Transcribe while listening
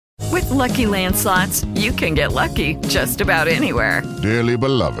Lucky Land Slots, you can get lucky just about anywhere. Dearly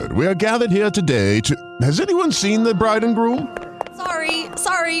beloved, we are gathered here today to... Has anyone seen the bride and groom?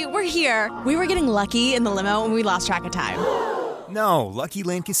 Sorry, we're here. We were getting lucky in the limo and we lost track of time. No, Lucky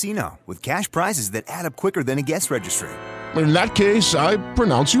Land Casino, with cash prizes that add up quicker than a guest registry. In that case, I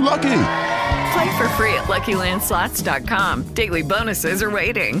pronounce you lucky. Play for free at LuckyLandSlots.com. Daily bonuses are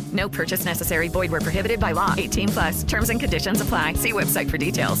waiting. No purchase necessary. Void where prohibited by law. 18+. Terms and conditions apply. See website for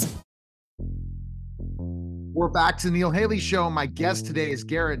details. We're back to the Neil Haley Show. My guest today is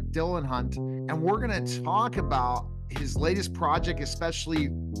Garret Dillahunt, and we're going to talk about his latest project, especially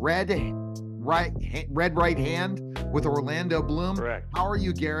Red Right Hand with Orlando Bloom. Correct. How are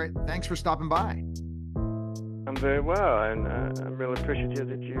you, Garret? Thanks for stopping by. I'm very well, and I'm really appreciative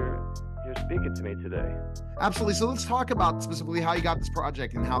that you're speaking to me today. Absolutely. So let's talk about specifically how you got this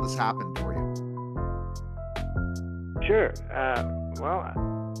project and how this happened for you. Sure.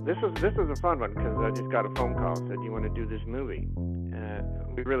 This was a fun one because I just got a phone call that said, "You want to do this movie?"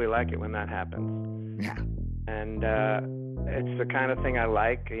 We really like it when that happens. Yeah. And it's the kind of thing I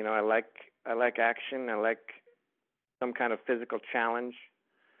like. You know, I like action. I like some kind of physical challenge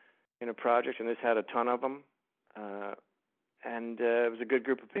in a project, and this had a ton of them. And it was a good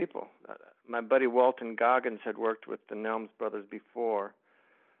group of people. My buddy Walton Goggins had worked with the Nelms brothers before,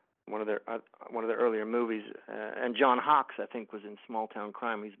 one of their earlier movies, and John Hawkes, I think, was in Small Town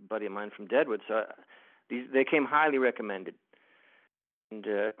Crime. He's a buddy of mine from Deadwood, so they came highly recommended. And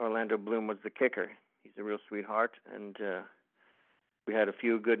Orlando Bloom was the kicker. He's a real sweetheart, and we had a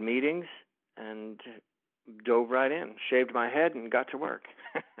few good meetings and dove right in, shaved my head, and got to work.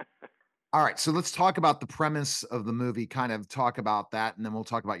 All right, so let's talk about the premise of the movie, kind of talk about that, and then we'll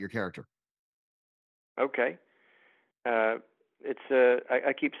talk about your character. Okay.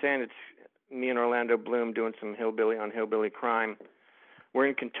 I keep saying it's me and Orlando Bloom doing some hillbilly crime. We're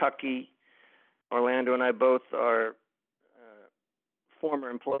in Kentucky. Orlando and I both are former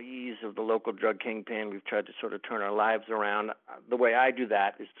employees of the local drug kingpin. We've tried to sort of turn our lives around. The way I do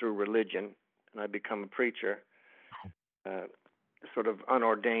that is through religion, and I become a preacher, sort of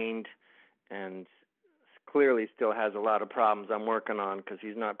unordained, and clearly still has a lot of problems I'm working on because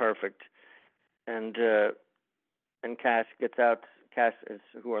he's not perfect. And Cash is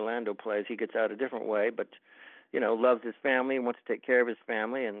who Orlando plays. He gets out a different way, but, loves his family and wants to take care of his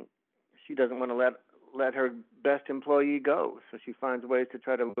family, and she doesn't want to let her best employee go. So she finds ways to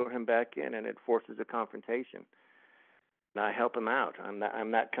try to lure him back in, and it forces a confrontation. And I help him out. I'm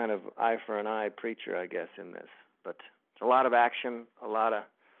that kind of eye for an eye preacher, I guess, in this. But it's a lot of action, a lot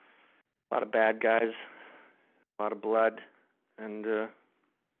of bad guys, a lot of blood, and a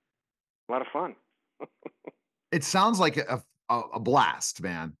lot of fun. It sounds like a blast,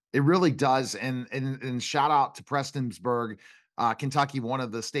 man. It really does. And shout out to Prestonsburg, Kentucky, one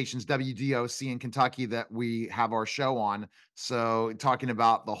of the stations, WDOC in Kentucky, that we have our show on. So talking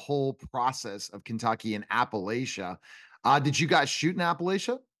about the whole process of Kentucky and Appalachia. Did you guys shoot in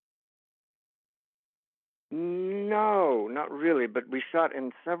Appalachia? No, not really, but we shot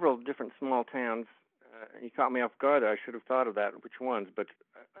in several different small towns. You caught me off guard. I should have thought of that, which ones, but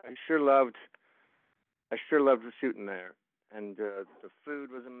I sure loved shooting there. And the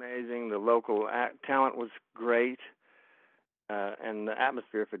food was amazing. The local talent was great, and the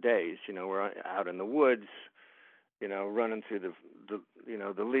atmosphere for days. We're out in the woods, running through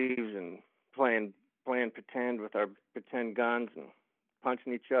the leaves and playing pretend with our pretend guns and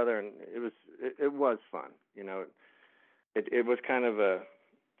punching each other, and it was fun. It was kind of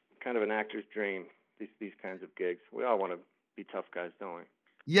an actor's dream. These kinds of gigs. We all want to be tough guys, don't we?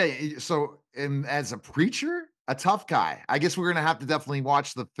 Yeah. So, as a preacher, a tough guy. I guess we're gonna have to definitely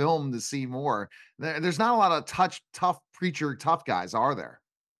watch the film to see more. There's not a lot of tough preacher, tough guys, are there?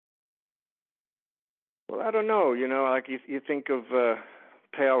 Well, I don't know. Like you think of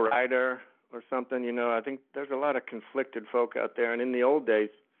Pale Rider or something. I think there's a lot of conflicted folk out there. And in the old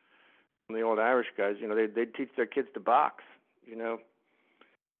days, from the old Irish guys, they'd teach their kids to box.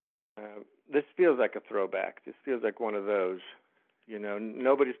 This feels like a throwback. This feels like one of those.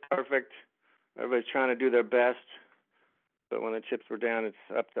 Nobody's perfect. Everybody's trying to do their best. But when the chips were down, it's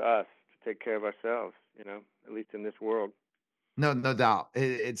up to us to take care of ourselves, at least in this world. No doubt.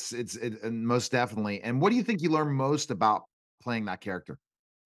 It's most definitely. And what do you think you learn most about playing that character?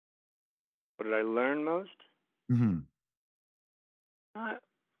 What did I learn most? Mm-hmm. I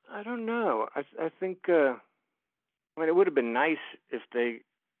don't know. I think, it would have been nice if they,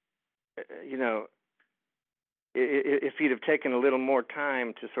 if he'd have taken a little more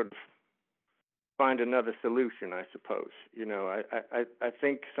time to sort of find another solution, I suppose. I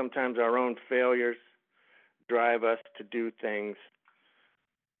think sometimes our own failures drive us to do things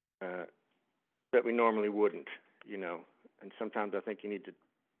that we normally wouldn't, you know. And sometimes I think you need to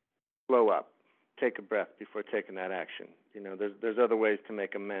slow up, take a breath before taking that action. You know, there's other ways to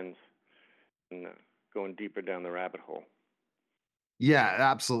make amends and going deeper down the rabbit hole. Yeah,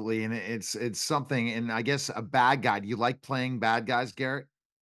 absolutely. And it's something, and I guess a bad guy. Do you like playing bad guys, Garret?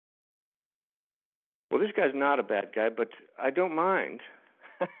 Well, this guy's not a bad guy, but I don't mind.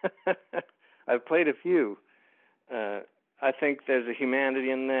 I've played a few. I think there's a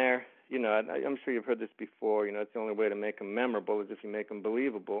humanity in there. You know, I'm sure you've heard this before. You know, it's the only way to make them memorable is if you make them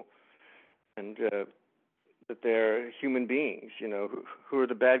believable, and that they're human beings. You know, who are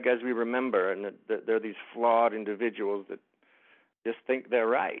the bad guys we remember, and that they're these flawed individuals that just think they're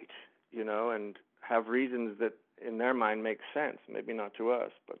right. You know, and have reasons that in their mind make sense. Maybe not to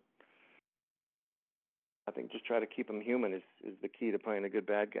us, but I think just try to keep them human is the key to playing a good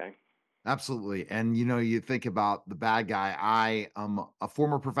bad guy. Absolutely. And you know, you think about the bad guy. I am a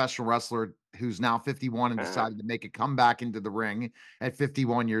former professional wrestler who's now 51 and Ah, decided to make a comeback into the ring at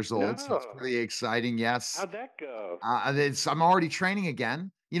 51 years old. So it's no. pretty exciting. Yes. How'd that go? I'm already training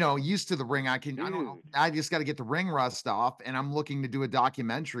again. You know, used to the ring. Dude, I just got to get the ring rust off, and I'm looking to do a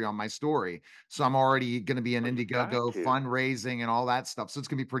documentary on my story. So I'm already going to be in well, you got Indiegogo to. fundraising and all that stuff. So it's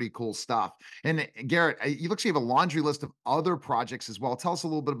going to be pretty cool stuff. And Garret, you look like you have a laundry list of other projects as well. Tell us a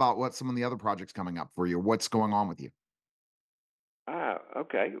little bit about what some of the other projects coming up for you. What's going on with you? Ah,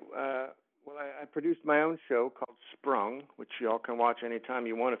 okay. Well, I produced my own show called Sprung, which y'all can watch anytime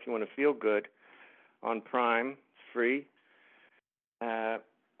you want if you want to feel good on Prime. It's free.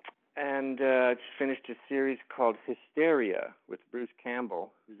 And just finished a series called Hysteria with Bruce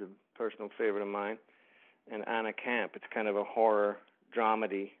Campbell, who's a personal favorite of mine, and Anna Camp. It's kind of a horror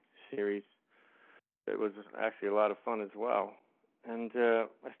dramedy series. It was actually a lot of fun as well. And I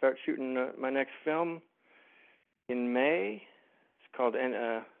start shooting my next film in May. It's called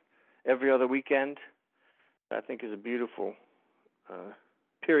Every Other Weekend. I think is a beautiful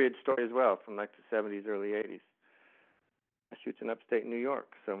period story as well from like the 70s, early 80s. I shoot in upstate New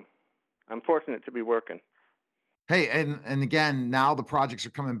York, so I'm fortunate to be working. Hey, and again, now the projects are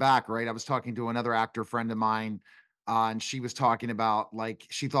coming back, right? I was talking to another actor friend of mine, and she was talking about like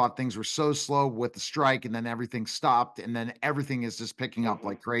she thought things were so slow with the strike, and then everything stopped, and then everything is just picking up Hmm.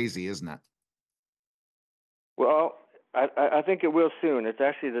 like crazy, isn't it? Well, I think it will soon. It's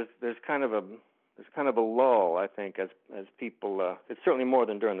actually there's kind of a lull. I think as people. It's certainly more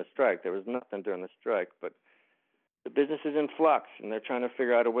than during the strike. There was nothing during the strike, but the business is in flux, and they're trying to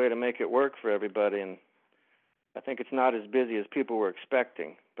figure out a way to make it work for everybody. And I think it's not as busy as people were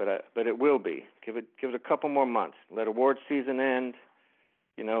expecting, but it will be. Give it a couple more months. Let award season end.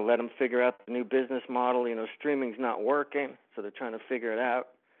 You know, let them figure out the new business model. You know, streaming's not working, so they're trying to figure it out.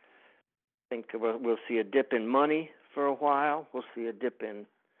 I think we'll see a dip in money for a while. We'll see a dip in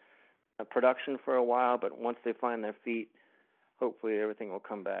production for a while, but once they find their feet, hopefully everything will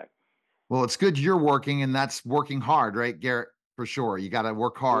come back. Well, it's good you're working, and that's working hard, right, Garret? For sure, you got to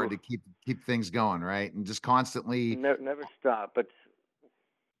work hard Ooh, to keep things going, right? And just constantly. never stop. But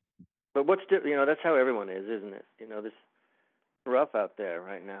you know, that's how everyone is, isn't it? You know, this rough out there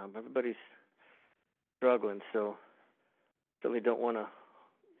right now. Everybody's struggling, so certainly don't want to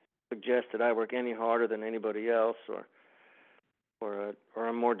suggest that I work any harder than anybody else, or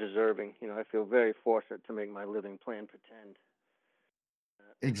I'm more deserving. You know, I feel very fortunate to make my living playing pretend. And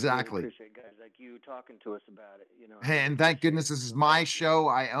I really Exactly. appreciate guys like you talking to us about it. You know, I Hey, really and thank appreciate goodness it. this is So my thank you. show.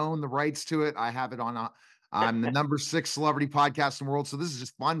 I own the rights to it. I have it on I'm the number 6 celebrity podcast in the world. So this is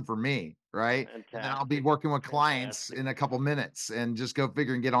just fun for me, right? And then I'll be Fantastic, working with clients fantastic. in a couple minutes and just go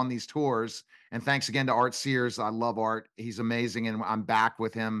figure and get on these tours. And thanks again to Art Sears. I love Art. He's amazing. And I'm back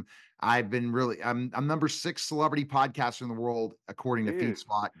with him. I'm number 6 celebrity podcaster in the world, according to Dude,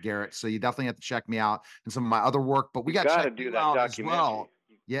 FeedSpot, Garret. So you definitely have to check me out and some of my other work, but we you got to got check to do you that out as documentary. well.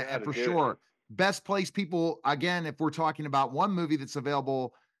 You Yeah, got to for do it. sure. Best place people, again, if we're talking about one movie that's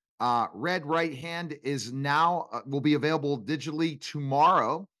available, Red Right Hand is now will be available digitally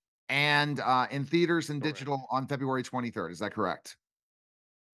tomorrow and in theaters and Correct. digital on February 23rd. Is that correct?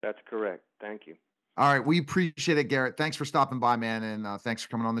 That's correct. Thank you. All right, we appreciate it, Garret. Thanks for stopping by, man, and thanks for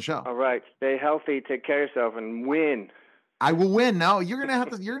coming on the show. All right. Stay healthy. Take care of yourself and win. I will win. No, you're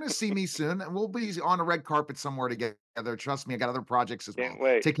gonna see me soon, and we'll be on a red carpet somewhere together. Trust me, I got other projects as well. Can't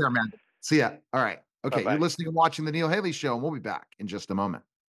wait. Take care, man. See ya. All right. Bye Okay, you're bye. listening and watching the Neil Haley Show, and we'll be back in just a moment.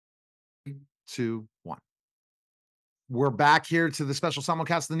 2, 1. We're back here to the special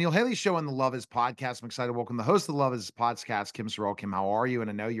simulcast of the Neil Haley Show and the Love Is podcast. I'm excited to welcome the host of the Love Is podcast, Kim Sorrell. Kim, how are you? And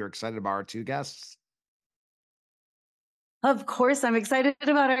I know you're excited about our two guests. Of course, I'm excited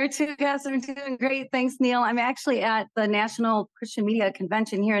about our two guests. I'm doing great. Thanks, Neil. I'm actually at the National Christian Media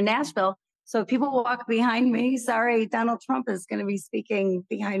Convention here in Nashville. So if people walk behind me, sorry, Donald Trump is going to be speaking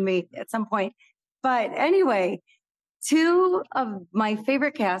behind me at some point. But anyway, two of my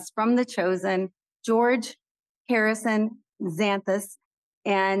favorite casts from The Chosen, George Harrison Xanthus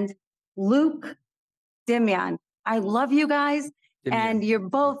and Luke Dimyan. I love you guys. Dimyan. And you're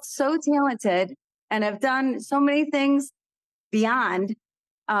both so talented and have done so many things beyond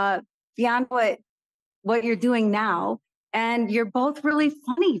what you're doing now. And you're both really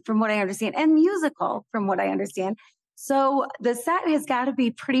funny from what I understand, and musical from what I understand. So the set has got to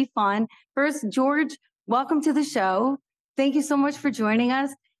be pretty fun. First, George, welcome to the show. Thank you so much for joining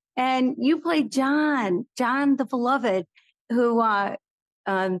us. And you played John the Beloved, who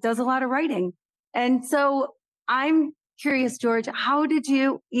does a lot of writing. And so I'm curious, George, how did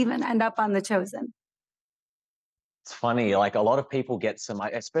you even end up on The Chosen? It's funny, like a lot of people get some,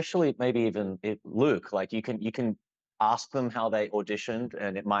 especially maybe even Luke, like you can ask them how they auditioned,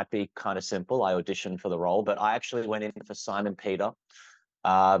 and it might be kind of simple. I auditioned for the role, but I actually went in for Simon Peter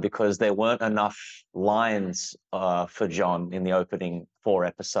because there weren't enough lines for John in the opening 4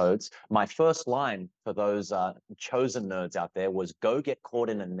 episodes. My first line for those Chosen nerds out there was "Go get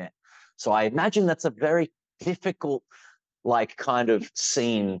caught in a net." So I imagine that's a very difficult like kind of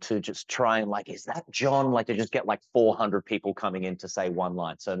scene to just try and like, is that John? Like to just get like 400 people coming in to say one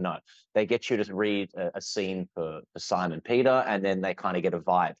line. So no, they get you to read a scene for Simon Peter, and then they kind of get a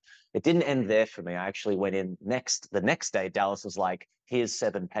vibe. It didn't end there for me. I actually went in the next day. Dallas was like, here's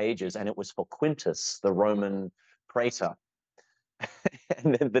 7 pages, and it was for Quintus, the Roman praetor.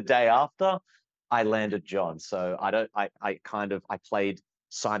 And then the day after, I landed John. So I played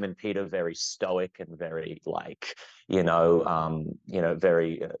Simon Peter very stoic and very like,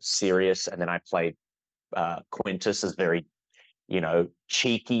 very serious. And then I played Quintus as very,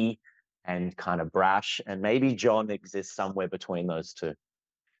 cheeky and kind of brash. And maybe John exists somewhere between those two.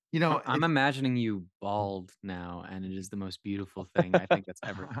 I'm imagining you bald now, and it is the most beautiful thing I think that's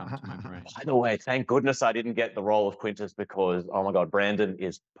ever come to my brain. By the way, thank goodness I didn't get the role of Quintus because, oh my God, Brandon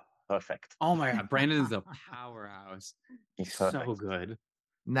is perfect. Oh my God, Brandon is a powerhouse. He's so good.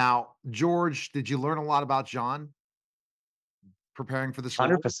 Now, George, did you learn a lot about John preparing for this role?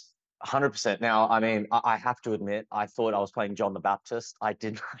 100%. Now, I mean, I have to admit, I thought I was playing John the Baptist. I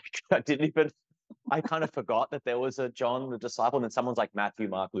kind of forgot that there was a John the disciple, and then someone's like Matthew,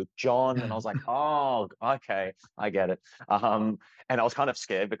 Mark, Luke, John, and I was like, oh, okay, I get it. And I was kind of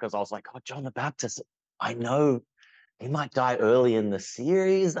scared because I was like, oh, John the Baptist, I know he might die early in the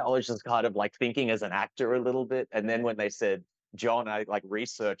series. I was just kind of like thinking as an actor a little bit. And then when they said John, I like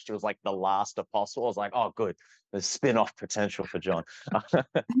researched, it was like the last apostle. I was like, oh, good. There's spin-off potential for John.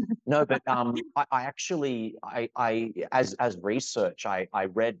 No, but as research,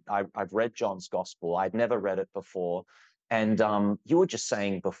 I've read John's gospel. I'd never read it before. And you were just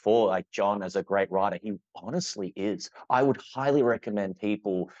saying before, like John as a great writer, he honestly is. I would highly recommend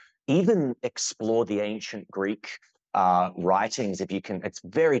people even explore the ancient Greek writings if you can. It's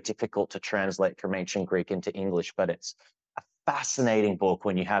very difficult to translate from ancient Greek into English, but it's a fascinating book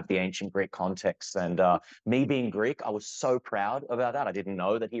when you have the ancient Greek context. And me being Greek, I was so proud about that. I didn't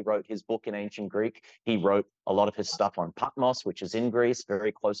know that he wrote his book in ancient Greek. He wrote a lot of his stuff on Patmos, which is in Greece,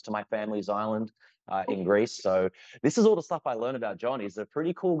 very close to my family's island in Greece. So this is all the stuff I learned about John. He's a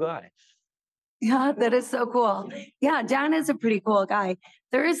pretty cool guy. Yeah, that is so cool. Yeah, John is a pretty cool guy.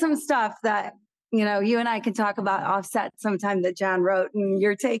 There is some stuff that, you and I can talk about offset sometime that John wrote and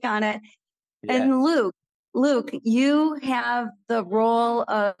your take on it. Yeah. And Luke, you have the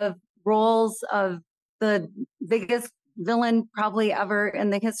roles of the biggest villain probably ever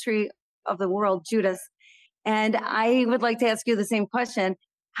in the history of the world, Judas. And I would like to ask you the same question.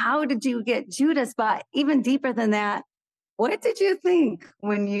 How did you get Judas? But even deeper than that, what did you think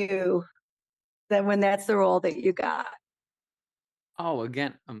when that's the role that you got? Oh,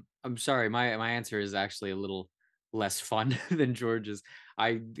 again, I'm sorry. My answer is actually a little less fun than George's.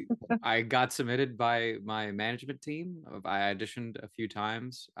 I got submitted by my management team. I auditioned a few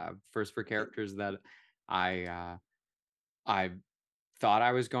times, first for characters that I thought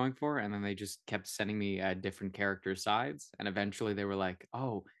I was going for, and then they just kept sending me different character sides. And eventually they were like,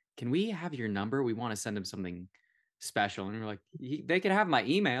 "Oh, can we have your number? We want to send him something special." And we're like, "They can have my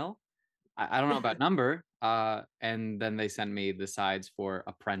email. I don't know about number." And then they sent me the sides for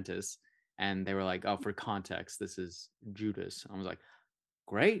Apprentice, and they were like, "Oh, for context, this is Judas." I was like,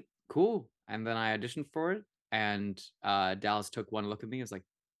 "Great, cool." And then I auditioned for it, and Dallas took one look at me. It was like,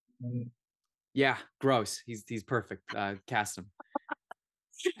 "Yeah, gross. He's perfect. Cast him."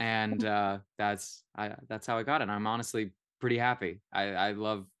 And that's how I got it. I'm honestly pretty happy. I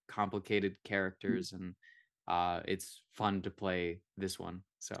love complicated characters, and it's fun to play this one.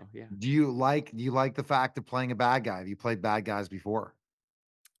 So yeah. Do you like the fact of playing a bad guy? Have you played bad guys before?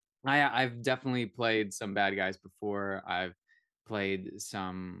 I've definitely played some bad guys before. I've played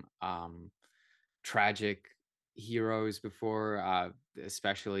some tragic heroes before,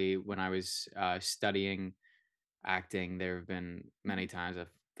 especially when I was studying acting. There have been many times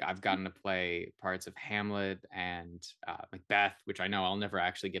I've gotten to play parts of Hamlet and Macbeth, which I know I'll never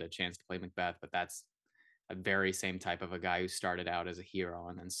actually get a chance to play Macbeth, but that's a very same type of a guy who started out as a hero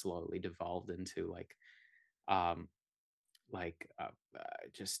and then slowly devolved into um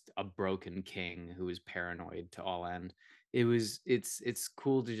just a broken king who is paranoid to all end. It's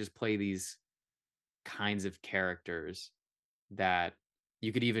cool to just play these kinds of characters that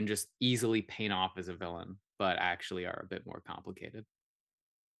you could even just easily paint off as a villain, but actually are a bit more complicated.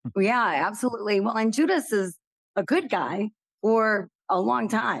 Yeah, absolutely. Well, and Judas is a good guy for a long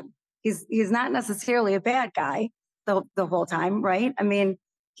time. He's not necessarily a bad guy the whole time, right? I mean,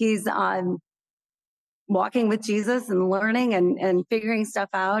 he's walking with Jesus and learning and figuring stuff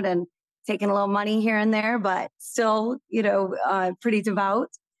out and taking a little money here and there, but still, pretty devout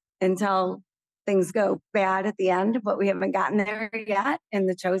until things go bad at the end. But we haven't gotten there yet in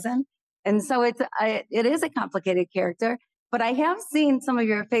The Chosen, and so it is a complicated character. But I have seen some of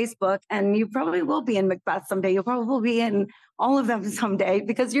your Facebook, and you probably will be in Macbeth someday. You'll probably be in all of them someday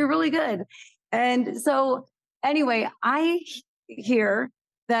because you're really good. And so, anyway, I hear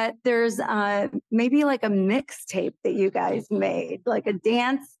that there's maybe like a mixtape that you guys made, like a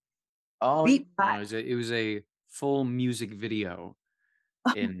dance beat. No, it was a full music video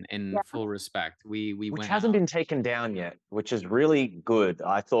in full respect. We which went hasn't out. been taken down yet, which is really good.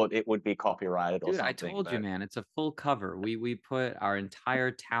 I thought it would be copyrighted or Dude, I something. told you, man, it's a full cover. We put our entire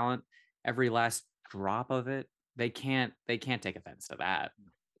talent, every last drop of it. They can't take offense to that,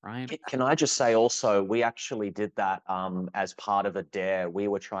 right? Can I just say also, we actually did that as part of a dare. We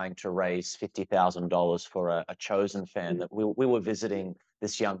were trying to raise $50,000 for a chosen fan that we were visiting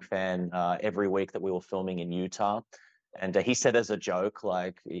this young fan every week that we were filming in Utah. And he said as a joke,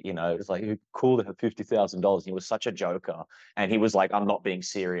 like, it's like, cool to have $50,000. He was such a joker. And he was like, I'm not being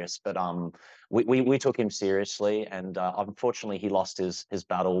serious. But we took him seriously. And unfortunately, he lost his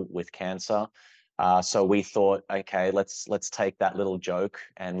battle with cancer. So we thought, okay, let's take that little joke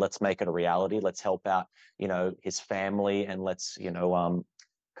and let's make it a reality. Let's help out, his family, and let's, do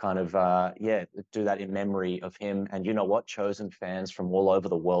that in memory of him. And you know what? Chosen fans from all over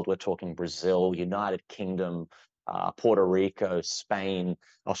the world. We're talking Brazil, United Kingdom, Puerto Rico, Spain,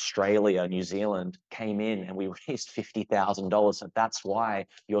 Australia, New Zealand came in, and we raised $50,000. And that's why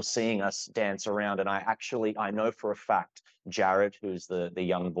you're seeing us dance around. And I know for a fact, Garret, who's the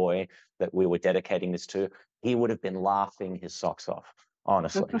young boy that we were dedicating this to, he would have been laughing his socks off,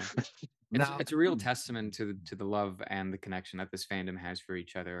 honestly. It's a real testament to the love and the connection that this fandom has for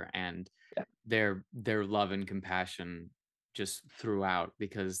each other, and their love and compassion just throughout,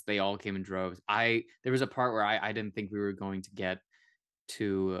 because they all came in droves. There was a part where I didn't think we were going to get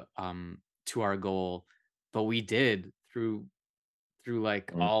to our goal, but we did through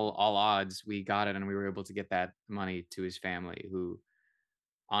like all odds. We got it, and we were able to get that money to his family, who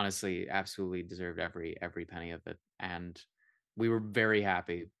honestly absolutely deserved every penny of it. And we were very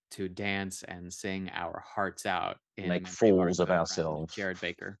happy to dance and sing our hearts out in make fools of ourselves. Jared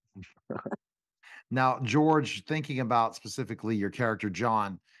Baker. Now, George, thinking about specifically your character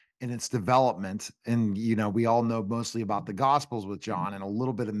John and its development, and we all know mostly about the Gospels with John and a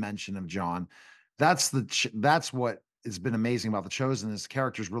little bit of mention of John. That's what has been amazing about The Chosen, is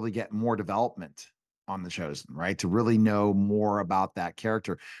characters really get more development on The Chosen, right? To really know more about that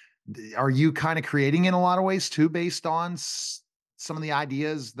character. Are you kind of creating in a lot of ways too, based on some of the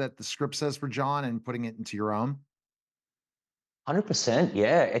ideas that the script says for John and putting it into your own? 100%.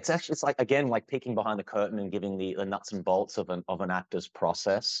 Yeah. It's like, again, like peeking behind the curtain and giving the nuts and bolts of an actor's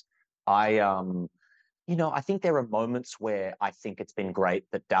process. I think there are moments where I think it's been great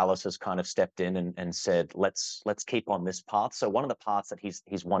that Dallas has kind of stepped in and said, let's keep on this path. So one of the parts that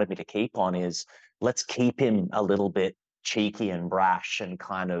he's wanted me to keep on is, let's keep him a little bit cheeky and brash and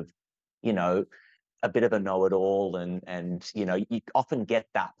kind of, a bit of a know-it-all, and you often get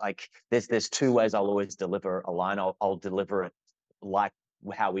that. Like there's two ways I'll always deliver a line. I'll deliver it like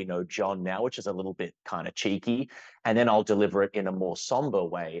how we know John now, which is a little bit kind of cheeky, and then I'll deliver it in a more somber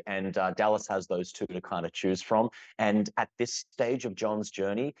way. And Dallas has those two to kind of choose from. And at this stage of John's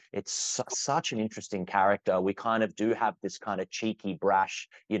journey, it's such an interesting character. We kind of do have this kind of cheeky, brash,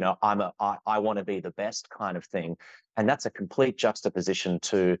 you know, I want to be the best kind of thing. And that's a complete juxtaposition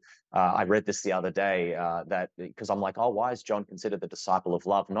to, I read this the other day, that because I'm like, oh, why is John considered the disciple of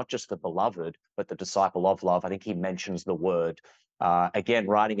love? Not just the beloved, but the disciple of love. I think he mentions the word, again,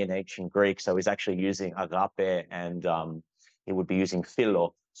 writing in ancient Greek. So he's actually using agape, and he would be using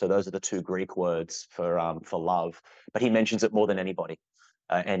philo. So those are the two Greek words for love. But he mentions it more than anybody,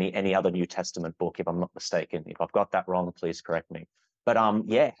 any other New Testament book, if I'm not mistaken. If I've got that wrong, please correct me. But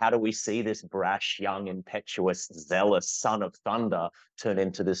yeah, how do we see this brash, young, impetuous, zealous son of thunder turn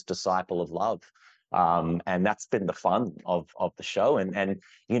into this disciple of love? And that's been the fun of the show. And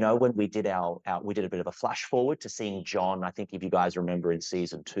you know, when we did we did a bit of a flash forward to seeing John. I think if you guys remember in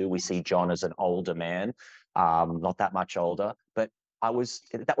season 2, we see John as an older man, not that much older. But that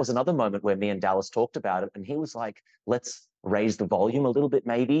was another moment where me and Dallas talked about it, and he was like, let's raise the volume a little bit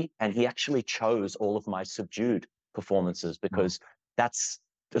maybe. And he actually chose all of my subdued performances because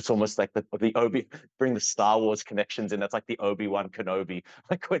it's almost like the Obi, bring the Star Wars connections in. That's like the Obi-Wan Kenobi.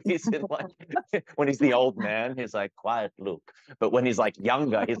 Like when he's in like when he's the old man, he's like quiet Luke. But when he's like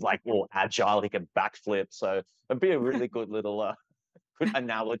younger, he's like more agile. He can backflip. So it'd be a really good little good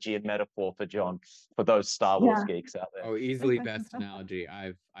analogy and metaphor for John, for those Star Wars geeks out there. Oh, easily best analogy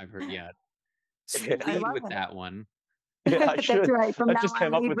I've heard yet. Lead with that one. Yeah, I should. That's right. From I now just on,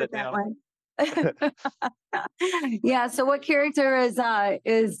 came up lead with it that now. one. Yeah. So what character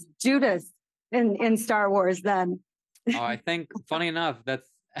is Judas in Star Wars then? Oh, I think funny enough, that's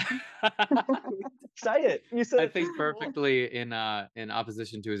say it. You said I think perfectly in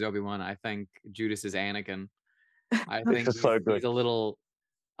opposition to his Obi-Wan. I think Judas is Anakin. I think he's a little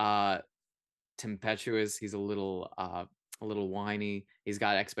tempestuous. He's a little whiny. He's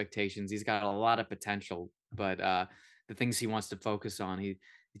got expectations. He's got a lot of potential, but the things he wants to focus on, he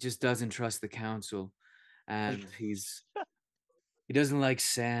just doesn't trust the council, and he doesn't like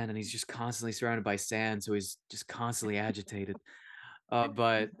sand, and he's just constantly surrounded by sand, so he's just constantly agitated.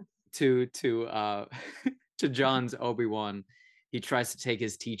 But to to John's Obi-Wan, he tries to take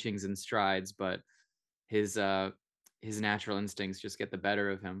his teachings in strides, but his natural instincts just get the better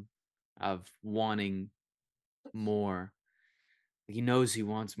of him, of wanting more. He knows he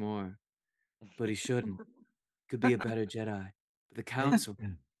wants more, but he shouldn't. Could be a better Jedi. But the council.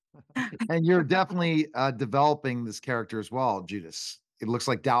 And you're definitely developing this character as well, Judas. It looks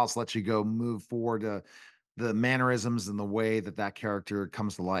like Dallas lets you go move forward to the mannerisms and the way that character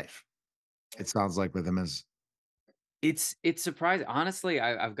comes to life. It sounds like with him as It's surprising. Honestly,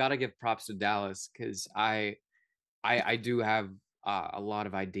 I've got to give props to Dallas because I do have a lot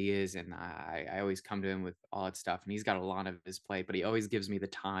of ideas, and I always come to him with all that stuff, and he's got a lot of his plate, but he always gives me the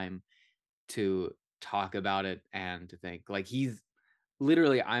time to talk about it and to think. Like he's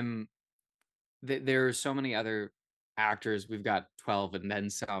literally, there are so many other actors. We've got 12 and then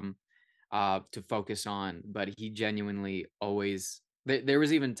some to focus on, but he genuinely always. There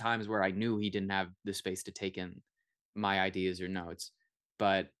was even times where I knew he didn't have the space to take in my ideas or notes,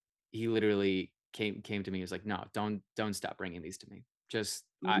 but he literally came to me. He was like, no, don't stop bringing these to me. Just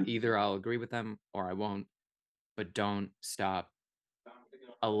either I'll agree with them or I won't, but don't stop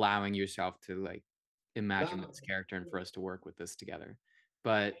allowing yourself to like imagine this character and for us to work with this together.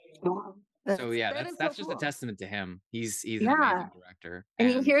 But so yeah, that's just a testament to him. He's an amazing director.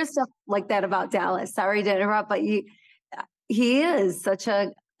 And you hear stuff like that about Dallas. Sorry to interrupt, but he is such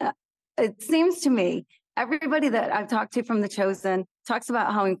a it seems to me everybody that I've talked to from The Chosen talks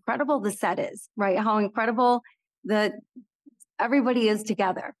about how incredible the set is, right? How incredible that everybody is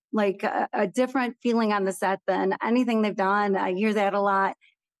together, like a different feeling on the set than anything they've done. I hear that a lot.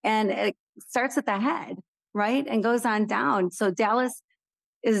 And it starts at the head, right? And goes on down. So Dallas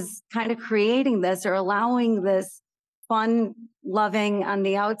is kind of creating this or allowing this fun, loving on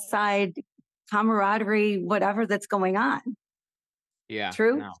the outside camaraderie, whatever that's going on. Yeah.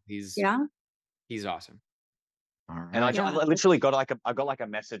 True. No, he's awesome. And I literally got a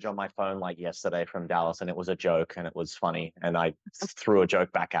message on my phone like yesterday from Dallas, and it was a joke and it was funny, and I threw a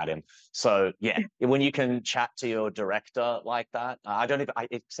joke back at him. So yeah, when you can chat to your director like that,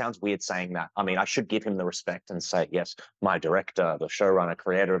 it sounds weird saying that. I mean, I should give him the respect and say, yes, my director, the showrunner,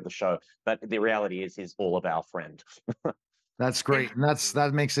 creator of the show. But the reality is he's all of our friend. That's great. And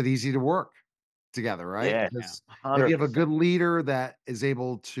that makes it easy to work together, right? Yeah. Because if you have a good leader that is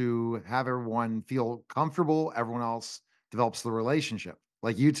able to have everyone feel comfortable, everyone else develops the relationship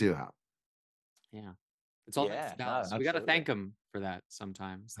like you two have. Yeah. It's all thanks Yeah, to no, Dallas. We got to absolutely. thank him for that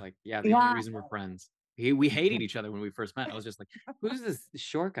sometimes. Like, yeah, the only Yeah. reason we're friends. We hated each other when we first met. I was just like, who's this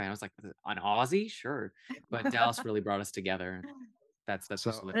short guy? And I was like, an Aussie? Sure. But Dallas really brought us together. And that's what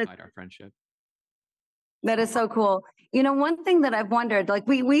So solidified our friendship. That is so cool. You know, one thing that I've wondered, like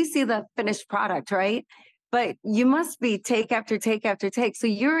we see the finished product, right? But you must be take after take after take. So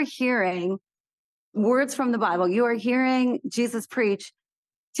you're hearing words from the Bible. You are hearing Jesus preach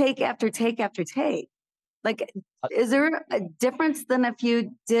take after take after take. Like, is there a difference than if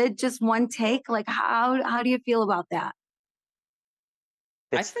you did just one take? Like, how do you feel about that?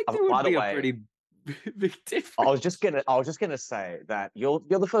 I think there would By the be a way, pretty big difference. I was just gonna say that you're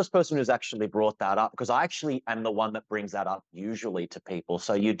the first person who's actually brought that up, because I actually am the one that brings that up usually to people.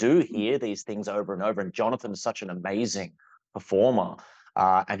 So you do hear these things over and over, and Jonathan is such an amazing performer,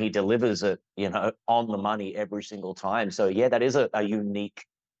 and he delivers it, on the money every single time. So yeah, that is a unique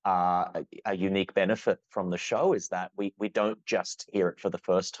a unique benefit from the show, is that we don't just hear it for the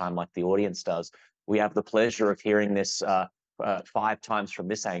first time like the audience does. We have the pleasure of hearing this 5 times from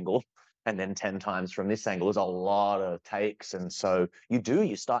this angle, and then 10 times from this angle. Is a lot of takes. And so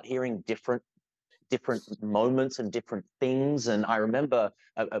you start hearing different moments and different things. And I remember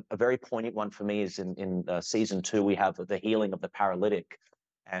a very poignant one for me is in season 2, we have the healing of the paralytic.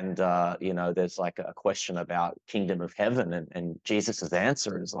 And, there's like a question about kingdom of heaven, and Jesus's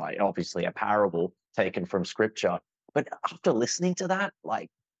answer is like obviously a parable taken from scripture. But after listening to that, like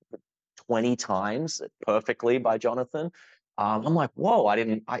 20 times perfectly by Jonathan, I'm like, whoa,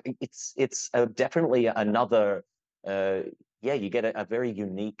 it's definitely another, you get a very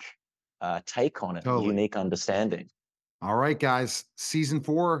unique take on it, a totally. unique understanding. All right, guys. Season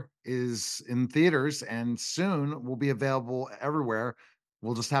 4 is in theaters and soon will be available everywhere.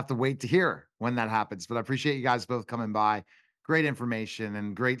 We'll just have to wait to hear when that happens. But I appreciate you guys both coming by. Great information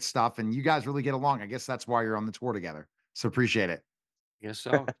and great stuff. And you guys really get along. I guess that's why you're on the tour together. So appreciate it. Yes,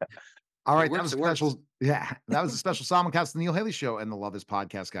 so. All right. It That was works, a special. Yeah. That was a special simulcast of the Neil Haley Show and the Love Is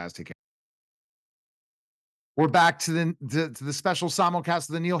Podcast, guys. Take care. We're back to the special simulcast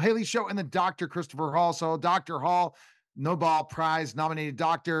of the Neil Haley Show and the Dr. Christopher Hall. So Dr. Hall, Nobel Prize nominated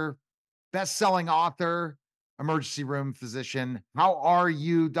doctor, best-selling author, emergency room physician. How are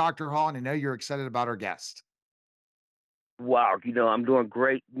you, Dr. Hall? And I know you're excited about our guest. Wow, I'm doing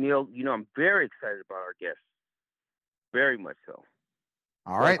great, Neil. I'm very excited about our guest. Very much so.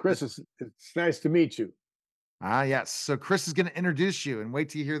 All right. Chris, it's nice to meet you. Yes. So Chris is going to introduce you, and wait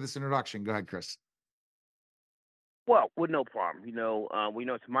till you hear this introduction. Go ahead, Chris. Well, with no problem. We know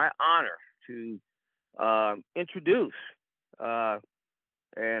it's my honor to introduce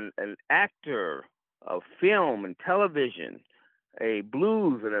an actor of film and television, a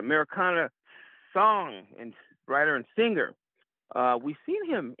blues and Americana song and writer and singer. We've seen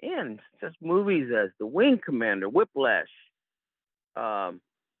him in such movies as The Wing Commander, Whiplash,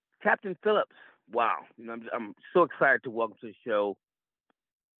 Captain Phillips. Wow, I'm so excited to welcome to the show,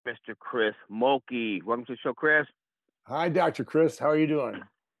 Mr. Chris Mulkey. Welcome to the show, Chris. Hi, Dr. Chris. How are you doing?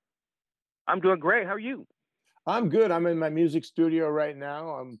 I'm doing great. How are you? I'm good. I'm in my music studio right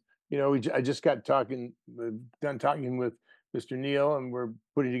now. I just got done talking with Mr. Neil, and we're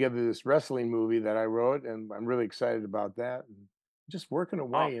putting together this wrestling movie that I wrote, and I'm really excited about that. And just working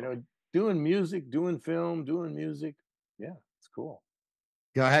away, Awesome. doing music, doing film, doing music. Yeah, it's cool.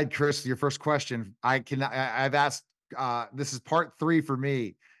 Go ahead, Chris. Your first question. I've asked, this is part 3 for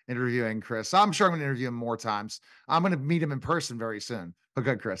me interviewing Chris. I'm sure I'm going to interview him more times. I'm going to meet him in person very soon. But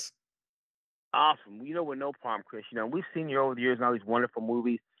good, Chris. Awesome. With no problem, Chris. We've seen you over the years in all these wonderful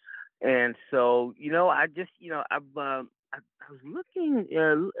movies. And so, I just, I was looking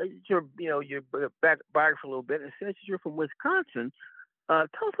at your biography a little bit, and it says you're from Wisconsin. Tell us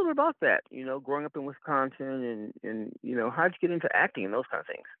a little about that, growing up in Wisconsin and how'd you get into acting and those kind of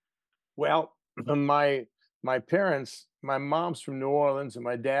things? Well, my parents, my mom's from New Orleans and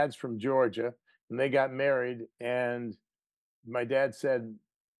my dad's from Georgia, and they got married. And my dad said,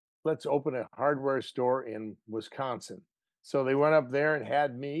 let's open a hardware store in Wisconsin. So they went up there and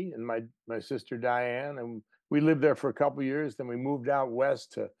had me and my sister Diane, and we lived there for a couple of years. Then we moved out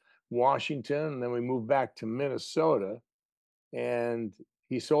west to Washington, and then we moved back to Minnesota. And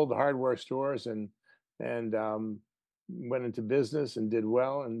he sold the hardware stores and went into business and did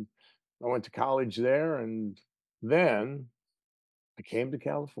well. And I went to college there, and then I came to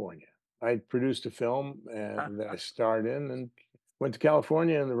California. I produced a film that I starred in, and went to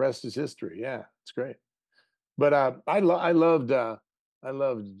California, and the rest is history. Yeah, it's great. But I loved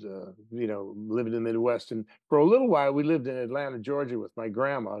living in the Midwest. And for a little while, we lived in Atlanta, Georgia, with my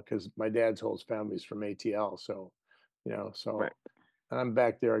grandma, because my dad's whole family's from ATL. So, Right. and I'm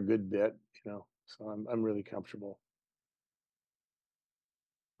back there a good bit, So I'm really comfortable.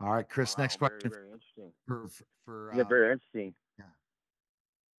 All right, Chris. Wow, Next very, question very interesting. for Yeah, very interesting. yeah.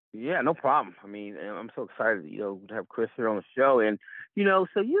 Yeah, no problem. I mean, and I'm so excited, to have Chris here on the show. And,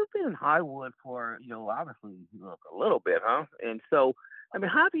 so you've been in Hollywood for, obviously a little bit, huh? And so, I mean,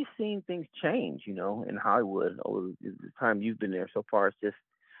 how have you seen things change, in Hollywood over the time you've been there so far? It's just,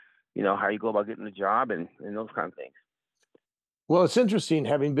 how you go about getting a job and those kind of things. Well, it's interesting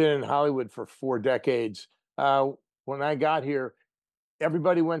having been in Hollywood for 4 decades. When I got here,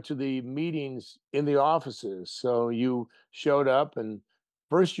 everybody went to the meetings in the offices. So you showed up, and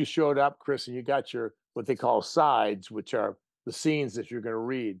first you showed up, Chris, and you got your what they call sides, which are the scenes that you're going to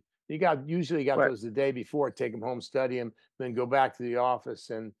read. Usually got Right. those the day before, take them home, study them, then go back to the office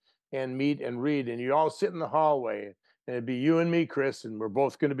and meet and read. And you all sit in the hallway, and it'd be you and me, Chris, and we're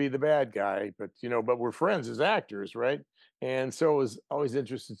both going to be the bad guy, but we're friends as actors, right? And so it was always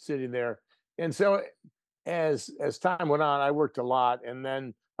interested sitting there. And so as time went on, I worked a lot, and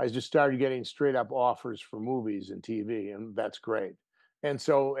then I just started getting straight up offers for movies and TV, and that's great. And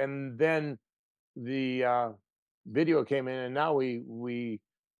then the video came in, and now we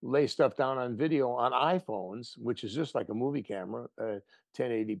lay stuff down on video on iPhones, which is just like a movie camera,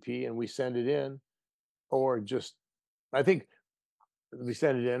 1080p, and we send it in, or just I think we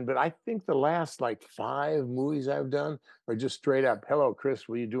send it in. But I think the last like 5 movies I've done are just straight up, "Hello, Chris,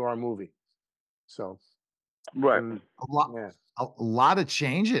 will you do our movie?" So. Right. Yeah. A lot of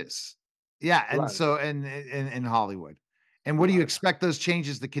changes. Yeah, A and lot. so in Hollywood. And A what do you lot. expect those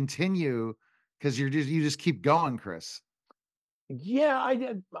changes to continue? Because you just keep going, Chris. Yeah, I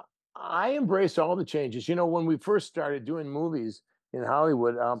did. I embraced all the changes. When we first started doing movies in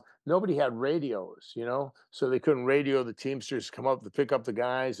Hollywood, nobody had radios, so they couldn't radio the Teamsters come up to pick up the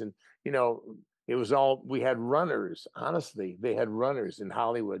guys. And, it was all, we had runners. Honestly, they had runners in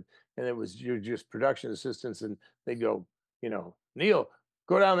Hollywood, and it was you're just production assistants, and they go, Neil,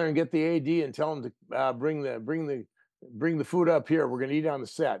 go down there and get the AD and tell him to bring the food up here. We're going to eat on the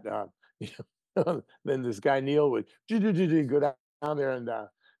set. Then this guy Neil would go down there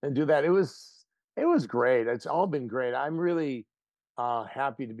and do that. It was great. It's all been great. I'm really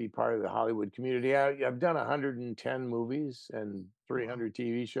happy to be part of the Hollywood community. I've done 110 movies and 300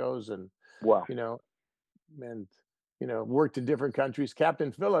 TV shows, and Wow. and worked in different countries.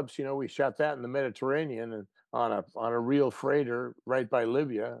 Captain Phillips, we shot that in the Mediterranean and on a real freighter right by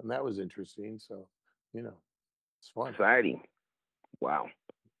Libya, and that was interesting. So, it's fun. Exciting. Wow.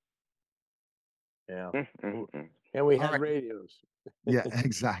 Yeah. Mm-hmm. And we All had right. radios. Yeah,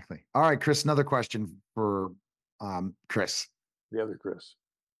 exactly. All right, Chris, another question for Chris. The other Chris.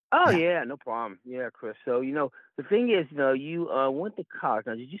 Oh yeah, no problem. Yeah, Chris. So the thing is, you went to college.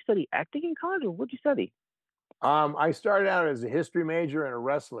 Now, did you study acting in college, or what did you study? I started out as a history major and a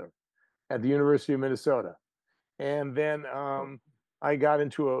wrestler at the University of Minnesota, and then I got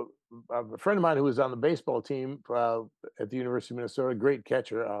into a friend of mine who was on the baseball team at the University of Minnesota, great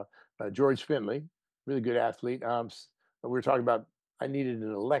catcher, George Finley, really good athlete. We were talking about I needed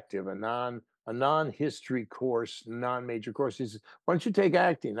an elective, a non-history course, non-major course. He said, "Why don't you take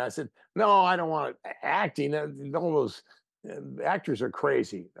acting?" And I said, "No, I don't want acting. All those actors are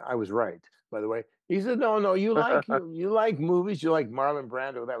crazy." I was right, by the way. He said, "No, you like you like movies. You like Marlon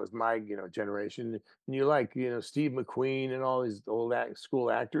Brando. That was my generation. And you like Steve McQueen and all these old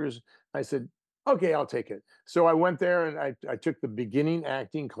school actors." I said, "Okay, I'll take it." So I went there and I took the beginning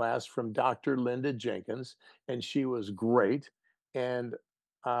acting class from Dr. Linda Jenkins, and she was great. And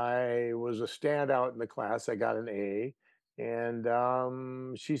I was a standout in the class. I got an A,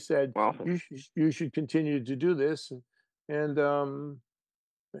 and she said, Awesome. You should continue to do this." And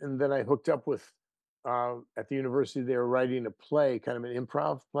then I hooked up with at the university. They were writing a play, kind of an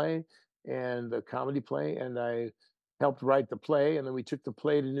improv play and a comedy play, and I helped write the play. And then we took the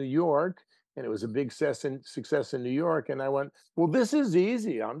play to New York, and it was a big success in New York. And I went, "Well, this is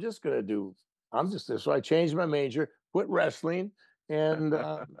easy. So I changed my major, quit wrestling, and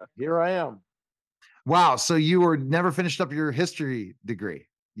here I am." Wow. So you were never finished up your history degree.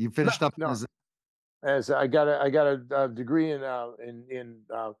 You finished up No. as As I got a degree in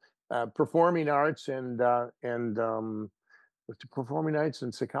performing arts and performing arts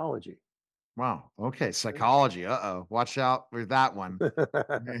and psychology. wow. Okay. Psychology. Uh-oh. Watch out for that one.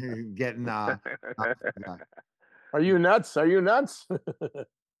 Getting yeah. Are you nuts? Are you nuts?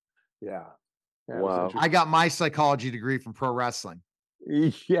 Yeah. That was Wow. I got my psychology degree from pro wrestling.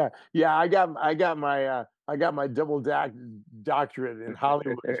 Yeah. I got my double doctorate in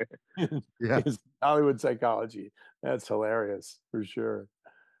Hollywood. Yeah. Is Hollywood psychology. That's hilarious for sure.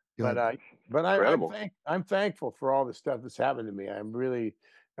 Good. But I'm Incredible. I'm thankful for all the stuff that's happened to me. I'm really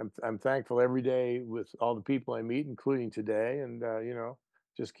I'm thankful every day with all the people I meet, including today, and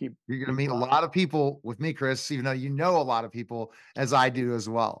just keep. You're going to meet a lot of people with me, Chris, even though you know a lot of people as I do as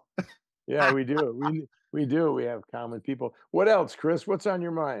well. Yeah, we do. We do. We have common people. What else, Chris? What's on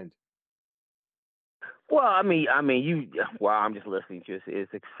your mind? Well, you. Wow, I'm just listening to you.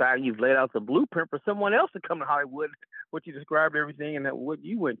 It's exciting. You've laid out the blueprint for someone else to come to Hollywood. What you described, everything, and what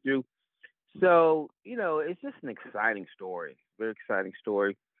you went through. So it's just an exciting story. Very exciting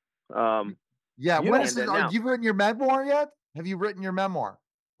story. Yeah. When is this? Have you written your memoir yet? Have you written your memoir?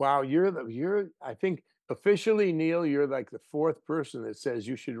 Wow, I think officially, Neil, you're like the fourth person that says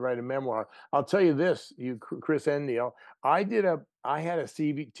you should write a memoir. I'll tell you this, Chris and Neil, I had a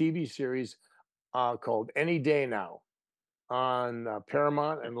TV series called Any Day Now on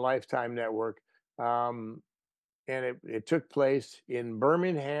Paramount and Lifetime Network. And it took place in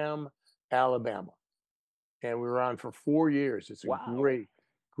Birmingham, Alabama. And we were on for 4 years. It's a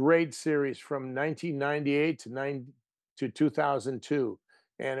great series from 1998 to 2002.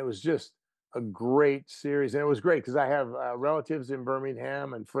 And it was just a great series. And it was great because I have relatives in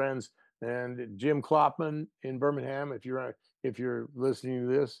Birmingham and friends, and Jim Klopman in Birmingham. If you're listening to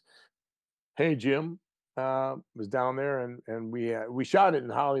this, hey, Jim, was down there, and we shot it in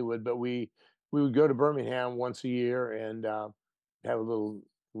Hollywood, but we would go to Birmingham once a year and have a little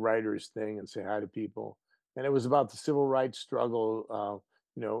writers thing and say hi to people. And it was about the civil rights struggle,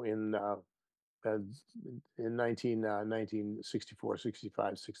 in 1964,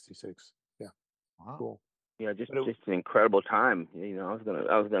 65, 66. Yeah. Wow. Cool. Yeah, just an incredible time. I was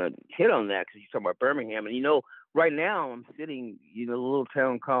gonna hit on that because you're talking about Birmingham, and right now I'm sitting in a little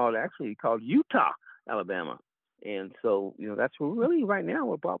town called Utah, Alabama, and so that's really right now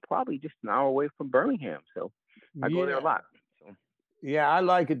we're about probably just an hour away from Birmingham. So I go there a lot. So. Yeah, I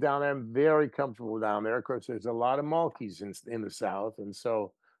like it down there. I'm very comfortable down there. Of course, there's a lot of Mulkeys in the South, and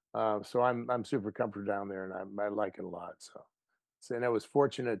so I'm super comfortable down there, and I like it a lot. So and I was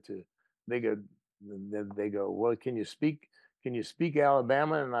fortunate to they go, well, can you speak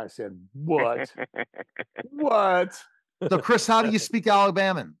Alabama? And I said, what? What? So, Chris, how do you speak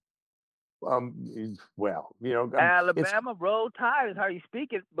Alabaman? Well, Alabama roll tide is how you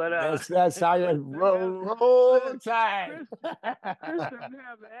speak it, but that's how you roll tide. Chris doesn't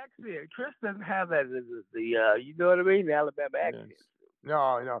have the accent. Chris doesn't have that you know what I mean, the Alabama accent. Yes.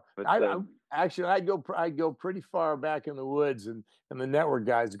 No. But, I go pretty far back in the woods, and the network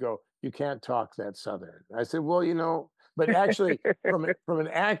guys go, you can't talk that Southern. I said, well, but actually, from an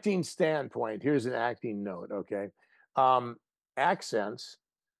acting standpoint, here's an acting note. Okay, accents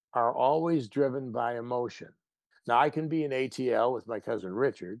are always driven by emotion. Now, I can be in ATL with my cousin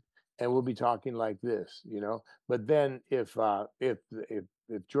Richard, and we'll be talking like this, But then if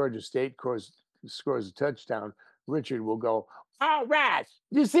Georgia State scores a touchdown, Richard will go, all right,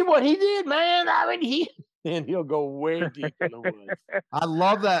 you see what he did, man? And he'll go way deep in the woods. I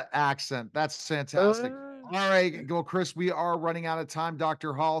love that accent. That's fantastic. All right. Well, Chris, we are running out of time,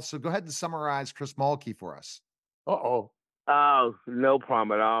 Dr. Hall. So go ahead and summarize Chris Mulkey for us. Uh-oh. Oh, no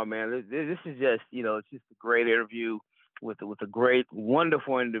problem at all, man. This is just, it's just a great interview with a great,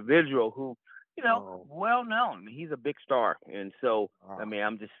 wonderful individual who, well known. I memean, he's a big star. And so,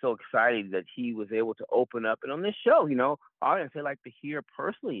 I'm just so excited that he was able to open up. And on this show, audience, they like to hear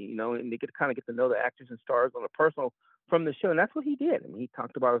personally, and they get to kind of get to know the actors and stars on a personal from the show. And that's what he did. I mean, he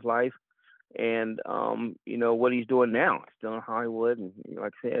talked about his life and, what he's doing now. Still in Hollywood. And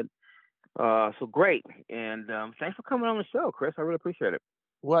like I said, so great. And thanks for coming on the show, Chris. I really appreciate it.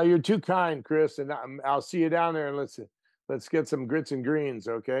 Well, you're too kind, Chris. And I'll see you down there, and let's get some grits and greens,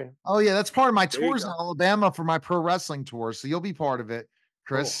 okay? Oh, yeah. That's part of my tours in Alabama for my pro wrestling tour. So you'll be part of it,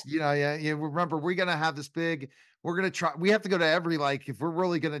 Chris. Cool. Yeah. Remember, we're going to have this we're going to try. We have to go to every, if we're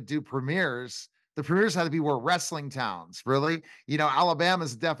really going to do premieres, the premieres have to be where wrestling towns, really.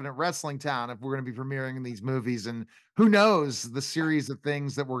 Alabama's a definite wrestling town if we're going to be premiering in these movies. And who knows the series of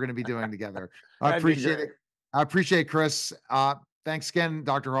things that we're going to be doing together. I appreciate it. I appreciate it, Chris. Thanks again,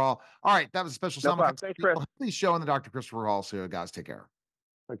 Dr. Hall. All right. That was a special summit. Thanks, Chris. Please show on the Dr. Christopher Hall. So guys, take care.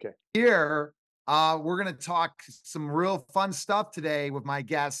 Okay. Here, we're going to talk some real fun stuff today with my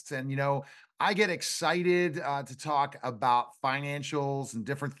guests. And, I get excited to talk about financials and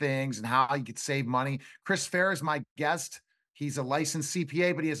different things and how you could save money. Chris Fehr is my guest. He's a licensed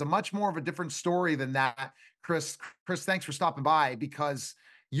CPA, but he has a much more of a different story than that. Chris, thanks for stopping by, because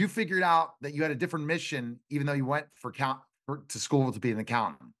you figured out that you had a different mission, even though you went to school to be an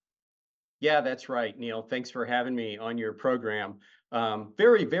accountant. Yeah, that's right, Neil. Thanks for having me on your program.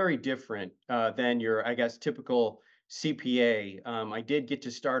 Very, very different than your, I guess, typical CPA. I did get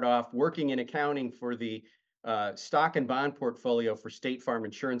to start off working in accounting for the stock and bond portfolio for State Farm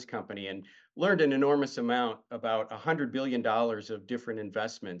Insurance Company and learned an enormous amount about $100 billion of different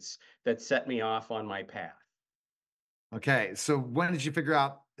investments that set me off on my path. Okay. So when did you figure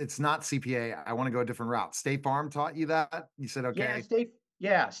out it's not CPA? I want to go a different route. State Farm taught you that? You said, okay.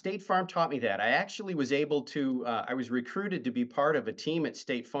 State Farm taught me that. I actually was able to, I was recruited to be part of a team at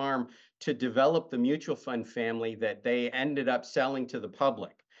State Farm to develop the mutual fund family that they ended up selling to the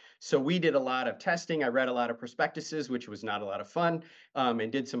public. So we did a lot of testing. I read a lot of prospectuses, which was not a lot of fun,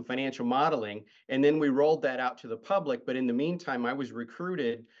 and did some financial modeling. And then we rolled that out to the public. But in the meantime, I was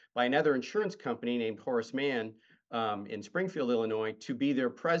recruited by another insurance company named Horace Mann in Springfield, Illinois, to be their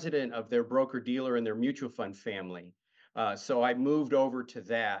president of their broker dealer and their mutual fund family. So I moved over to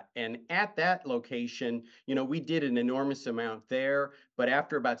that. And at that location, we did an enormous amount there. But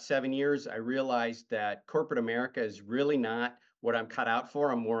after about 7 years, I realized that corporate America is really not what I'm cut out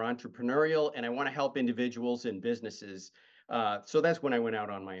for. I'm more entrepreneurial and I want to help individuals and businesses. So that's when I went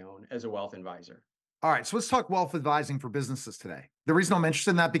out on my own as a wealth advisor. All right. So let's talk wealth advising for businesses today. The reason I'm interested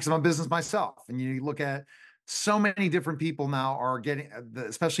in that because I'm a business myself. And you look at so many different people now are getting,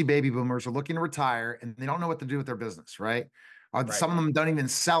 especially baby boomers, are looking to retire and they don't know what to do with their business, right? Some of them don't even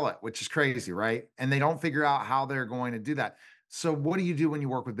sell it, which is crazy, right? And they don't figure out how they're going to do that. So what do you do when you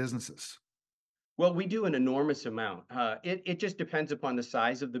work with businesses? Well, we do an enormous amount. It just depends upon the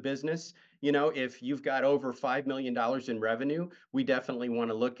size of the business. If you've got over $5 million in revenue, we definitely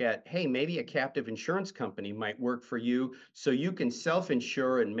want to look at, hey, maybe a captive insurance company might work for you so you can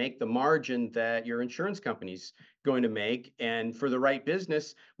self-insure and make the margin that your insurance company's going to make. And for the right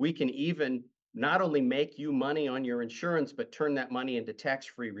business, we can even not only make you money on your insurance, but turn that money into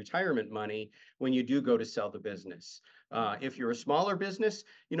tax-free retirement money when you do go to sell the business. If you're a smaller business,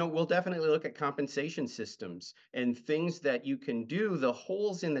 we'll definitely look at compensation systems and things that you can do, the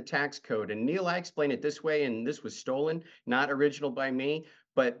holes in the tax code. And Neil, I explain it this way, and this was stolen, not original by me,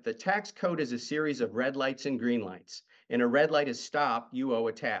 but the tax code is a series of red lights and green lights. And a red light is stop, you owe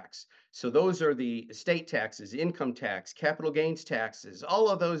a tax. So those are the estate taxes, income tax, capital gains taxes, all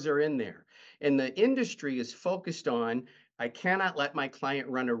of those are in there. And the industry is focused on, I cannot let my client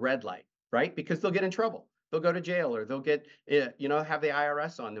run a red light, right? Because they'll get in trouble. They'll go to jail or they'll get, have the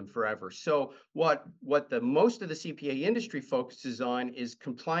IRS on them forever. So what the most of the CPA industry focuses on is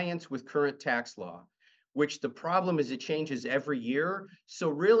compliance with current tax law, which the problem is it changes every year. So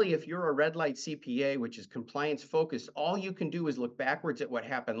really, if you're a red light CPA, which is compliance focused, all you can do is look backwards at what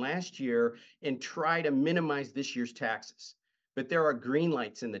happened last year and try to minimize this year's taxes. But there are green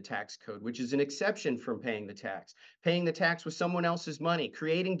lights in the tax code, which is an exception from paying the tax with someone else's money,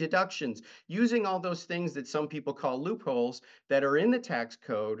 creating deductions, using all those things that some people call loopholes that are in the tax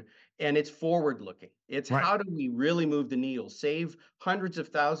code. And it's forward looking. It's how do we really move the needle, save hundreds of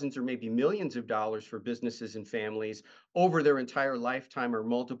thousands or maybe millions of dollars for businesses and families over their entire lifetime or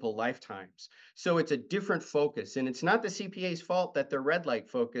multiple lifetimes. So it's a different focus. And it's not the CPA's fault that they're red light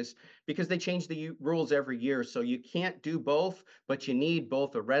focused because they change the rules every year. So you can't do both, but you need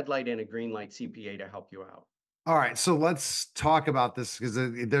both a red light and a green light CPA to help you out. All right. So let's talk about this because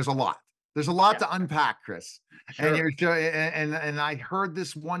there's a lot. There's a lot to unpack, Chris. Sure. And I heard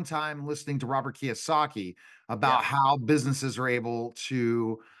this one time listening to Robert Kiyosaki about how businesses are able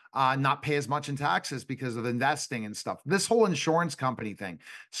to not pay as much in taxes because of investing and stuff. This whole insurance company thing.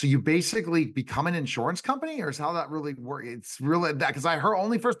 So you basically become an insurance company, or is how that really works? It's really that because I heard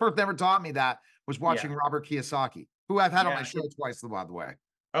only first person that ever taught me that was watching Robert Kiyosaki, who I've had on my show twice, by the way.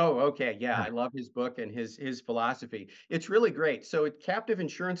 Oh, okay. Yeah, I love his book and his philosophy. It's really great. So a captive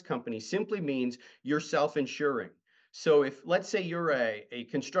insurance company simply means you're self-insuring. So if let's say you're a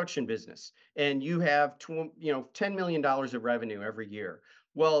construction business and you have $10 million of revenue every year.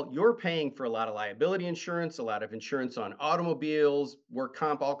 Well, you're paying for a lot of liability insurance, a lot of insurance on automobiles, work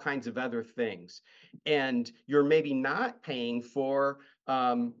comp, all kinds of other things. And you're maybe not paying for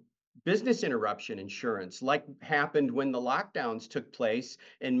business interruption insurance, like happened when the lockdowns took place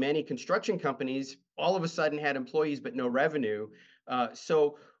and many construction companies all of a sudden had employees but no revenue.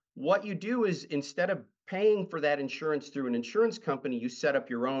 So what you do is instead of paying for that insurance through an insurance company, you set up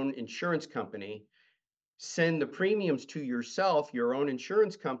your own insurance company, send the premiums to yourself, your own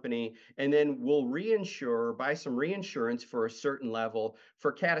insurance company, and then we'll reinsure, buy some reinsurance for a certain level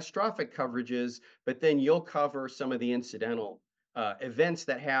for catastrophic coverages, but then you'll cover some of the incidental events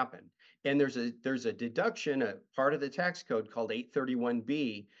that happen. And there's a deduction, a part of the tax code called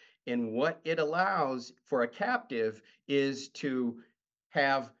 831B. And what it allows for a captive is to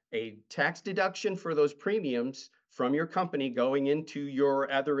have a tax deduction for those premiums from your company going into your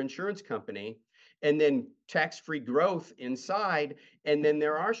other insurance company. and then tax-free growth inside. And then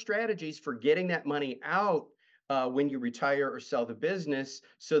there are strategies for getting that money out when you retire or sell the business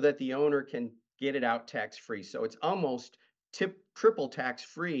so that the owner can get it out tax-free. So it's almost triple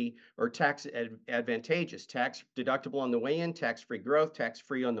tax-free or tax advantageous, tax deductible on the way in, tax-free growth,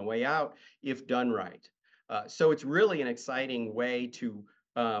 tax-free on the way out, if done right. So it's really an exciting way to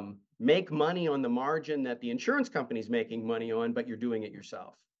make money on the margin that the insurance company's making money on, but you're doing it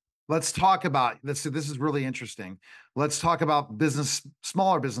yourself. Let's talk about this. This is really interesting. Let's talk about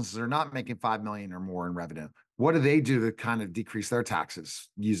smaller businesses that are not making 5 million or more in revenue. What do they do to kind of decrease their taxes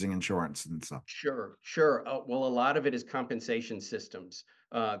using insurance and stuff? Sure, sure. Well, a lot of it is compensation systems.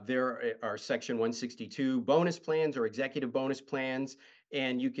 There are Section 162 bonus plans or executive bonus plans,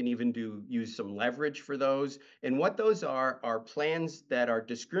 and you can even use some leverage for those. And what those are plans that are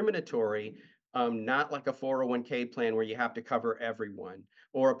discriminatory, not like a 401k plan where you have to cover everyone,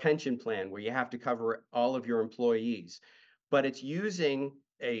 or a pension plan where you have to cover all of your employees. But it's using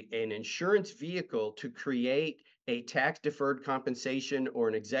an insurance vehicle to create a tax deferred compensation or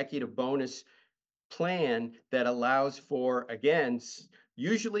an executive bonus plan that allows for, again,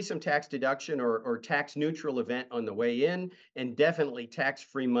 usually some tax deduction or tax neutral event on the way in, and definitely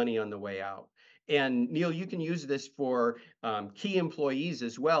tax-free money on the way out. And Neil, you can use this for key employees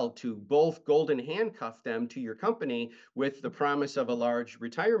as well, to both golden handcuff them to your company with the promise of a large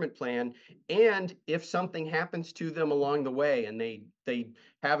retirement plan. And if something happens to them along the way and they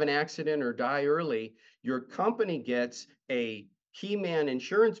have an accident or die early, your company gets a key man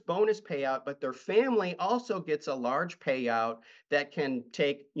insurance bonus payout, but their family also gets a large payout that can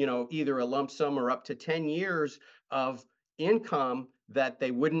take, either a lump sum or up to 10 years of income that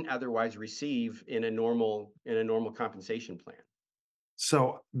they wouldn't otherwise receive in a normal compensation plan.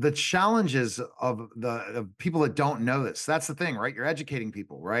 So the challenges of the people that don't know this, that's the thing, right? You're educating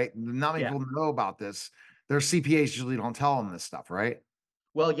people, right? Not many people know about this. Their CPAs usually don't tell them this stuff, right?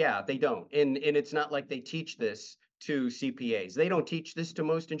 Well, yeah, they don't. And it's not like they teach this to CPAs. They don't teach this to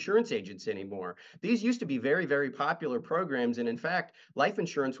most insurance agents anymore. These used to be very, very popular programs. And in fact, life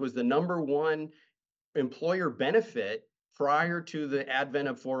insurance was the #1 employer benefit prior to the advent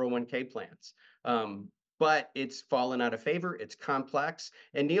of 401k plans. But it's fallen out of favor. It's complex.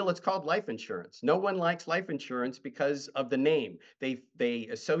 And Neil, it's called life insurance. No one likes life insurance because of the name. They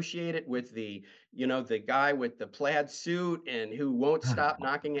associate it with the guy with the plaid suit and who won't stop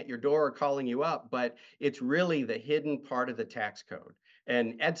knocking at your door or calling you up. But it's really the hidden part of the tax code.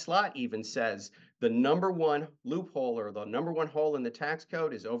 And Ed Slott even says the #1 loophole or the #1 hole in the tax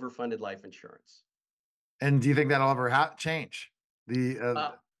code is overfunded life insurance. And do you think that'll ever change?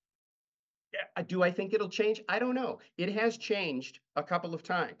 Do I think it'll change? I don't know. It has changed a couple of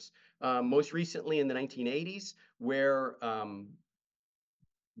times. Most recently in the 1980s, where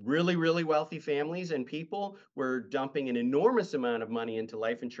really, really wealthy families and people were dumping an enormous amount of money into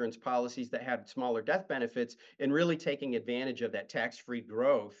life insurance policies that had smaller death benefits and really taking advantage of that tax-free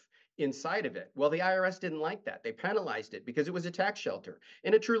growth inside of it. Well, the IRS didn't like that. They penalized it because it was a tax shelter,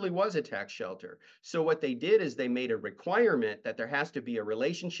 and it truly was a tax shelter. So what they did is they made a requirement that there has to be a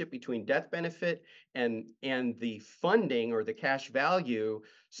relationship between death benefit and the funding or the cash value,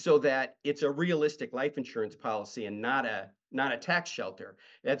 so that it's a realistic life insurance policy and not a tax shelter.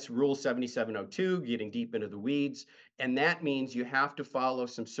 That's Rule 7702, getting deep into the weeds. And that means you have to follow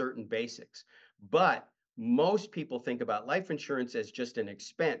some certain basics. But most people think about life insurance as just an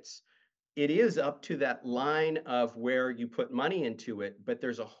expense. It is up to that line of where you put money into it, but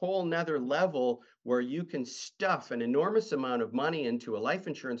there's a whole nother level where you can stuff an enormous amount of money into a life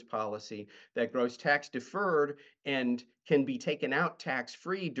insurance policy that grows tax deferred and can be taken out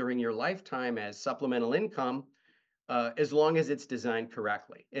tax-free during your lifetime as supplemental income, as long as it's designed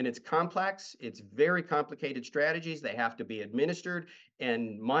correctly. And it's complex. It's very complicated strategies. They have to be administered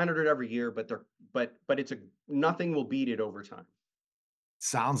and monitored every year, but nothing will beat it over time.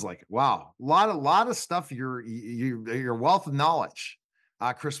 Sounds like it. Wow. A lot of stuff. Your wealth of knowledge.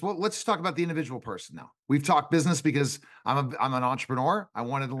 Chris, let's talk about the individual person now. We've talked business because I'm an entrepreneur. I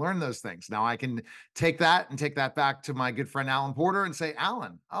wanted to learn those things. Now I can take that back to my good friend Alan Porter and say,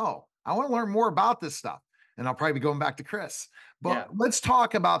 Alan, I want to learn more about this stuff. And I'll probably be going back to Chris. But let's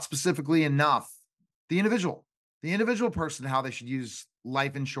talk about specifically enough the individual person, how they should use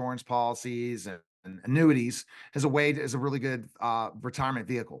life insurance policies and annuities as a really good retirement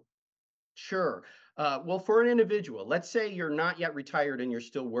vehicle. Sure. Well, for an individual, let's say you're not yet retired and you're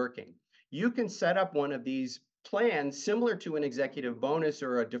still working. You can set up one of these plans similar to an executive bonus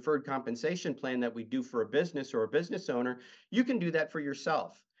or a deferred compensation plan that we do for a business or a business owner. You can do that for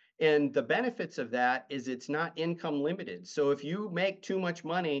yourself. And the benefits of that is it's not income limited. So if you make too much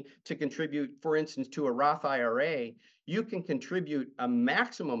money to contribute, for instance, to a Roth IRA, you can contribute a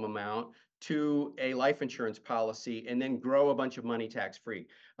maximum amount to a life insurance policy and then grow a bunch of money tax-free.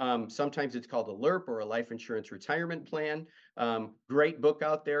 Sometimes it's called a LIRP, or a life insurance retirement plan. Great book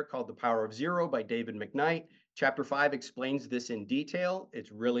out there called The Power of Zero by David McKnight. Chapter 5 explains this in detail.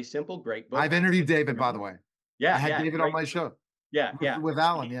 It's really simple. Great book. I've interviewed David, by the way. Yeah, I had David on my show. Yeah, with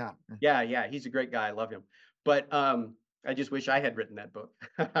Alan. Yeah. Yeah. He's a great guy. I love him. But I just wish I had written that book.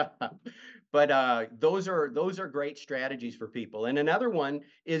 But those are great strategies for people. And another one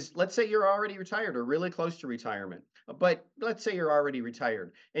is, let's say you're already retired or really close to retirement. But let's say you're already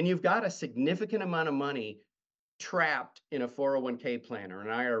retired and you've got a significant amount of money trapped in a 401k plan or an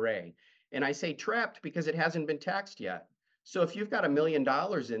IRA. And I say trapped because it hasn't been taxed yet. So if you've got $1 million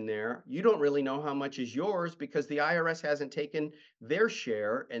in there, you don't really know how much is yours because the IRS hasn't taken their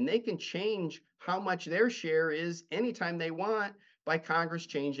share, and they can change how much their share is anytime they want by Congress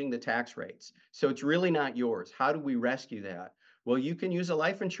changing the tax rates. So it's really not yours. How do we rescue that? Well, you can use a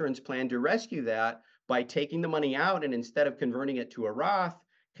life insurance plan to rescue that by taking the money out, and instead of converting it to a Roth,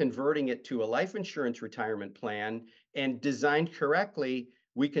 converting it to a life insurance retirement plan, and designed correctly,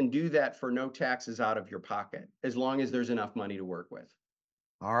 we can do that for no taxes out of your pocket, as long as there's enough money to work with.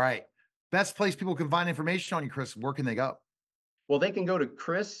 All right. Best place people can find information on you, Chris. Where can they go? Well, they can go to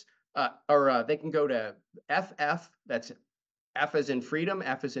Chris, they can go to FF, that's F as in freedom,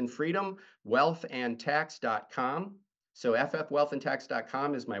 wealthandtax.com. So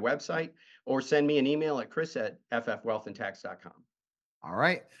ffwealthandtax.com is my website, or send me an email at chris@ffwealthandtax.com. All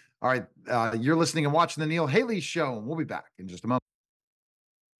right. All right. You're listening and watching the Neil Haley Show, and we'll be back in just a moment.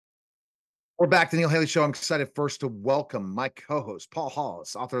 We're back to the Neil Haley Show. I'm excited first to welcome my co-host, Paul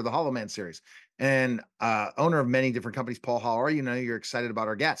Hollis, author of the Hollow Man series and owner of many different companies. Paul, how are you? Know you're excited about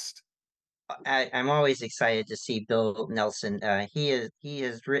our guest. I'm always excited to see Bill Nelson. He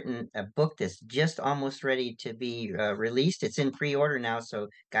has written a book that's just almost ready to be released. It's in pre-order now, so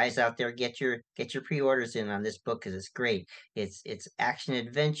guys out there, get your pre-orders in on this book because it's great. It's action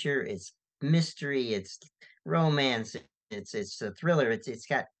adventure, it's mystery, it's romance, it's a thriller. It's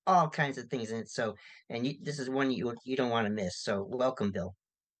got all kinds of things in it. So, and this is one you don't want to miss. So, welcome, Bill.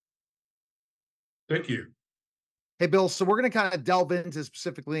 Thank you. Hey, Bill. So we're going to kind of delve into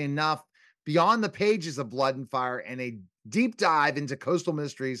specifically enough beyond the pages of Blood and Fire and a deep dive into coastal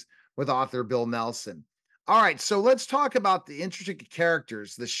mysteries with author Bill Nelson. All right, so let's talk about the intricate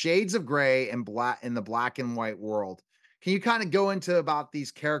characters, the shades of gray and black in the black and white world. Can you kind of go into about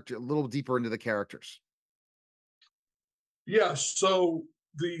these characters a little deeper into the characters? Yeah, so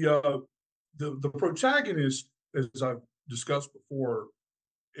the protagonist, as I've discussed before,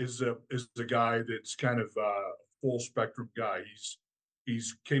 is a guy that's kind of a full spectrum guy.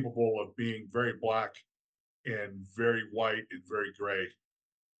 He's capable of being very black and very white and very gray,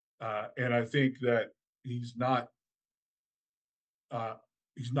 and I think that he's not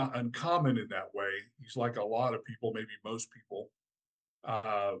uncommon in that way. He's like a lot of people, maybe most people.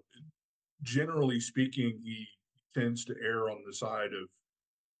 Generally speaking, he tends to err on the side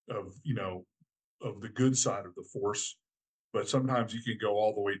of the good side of the force, but sometimes he can go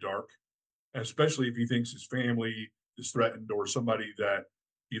all the way dark, especially if he thinks his family is threatened or somebody that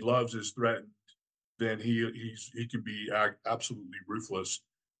he loves is threatened. Then he can be absolutely ruthless,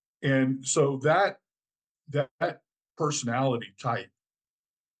 and so that personality type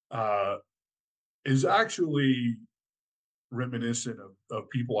is actually reminiscent of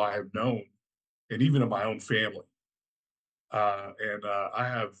people I have known, and even of my own family. I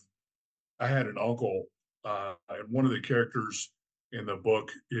had an uncle, and one of the characters in the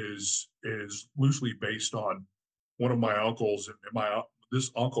book is loosely based on one of my uncles, and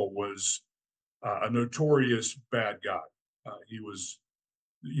this uncle was a notorious bad guy. He was,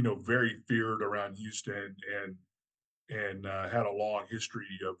 very feared around Houston, and had a long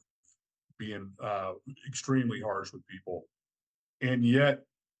history of being extremely harsh with people. And yet,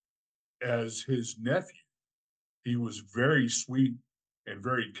 as his nephew, he was very sweet and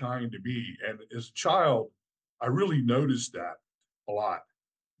very kind to me. And as a child, I really noticed that a lot,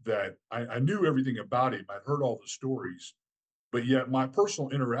 that I knew everything about him. I'd heard all the stories, but yet my personal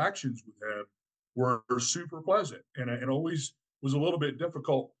interactions with him were super pleasant. And it always was a little bit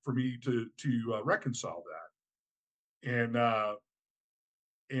difficult for me to reconcile that. And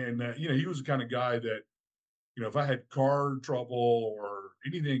he was the kind of guy that, if I had car trouble or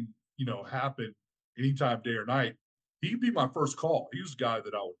anything, happen anytime, day or night, he'd be my first call. He was the guy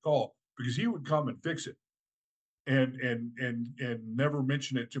that I would call because he would come and fix it, and never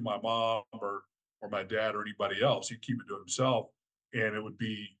mention it to my mom or my dad or anybody else. He'd keep it to himself. and it would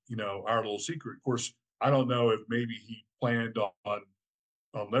be, our little secret. Of course, I don't know if maybe he planned on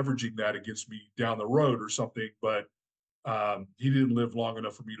leveraging that against me down the road or something, but he didn't live long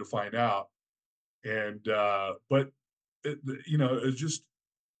enough for me to find out. And but it's just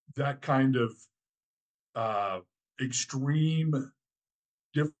that kind of extreme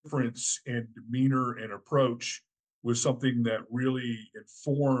difference in demeanor and approach was something that really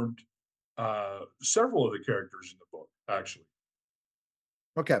informed several of the characters in the book, actually.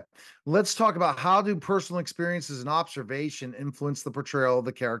 Okay, let's talk about how do personal experiences and observation influence the portrayal of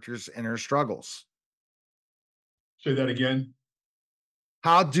the characters' inner struggles? Say that again.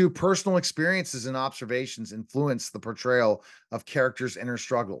 How do personal experiences and observations influence the portrayal of characters' inner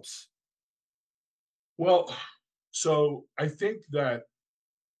struggles? Well, so I think that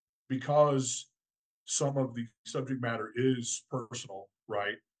because some of the subject matter is personal,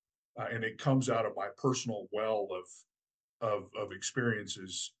 right? And it comes out of my personal well of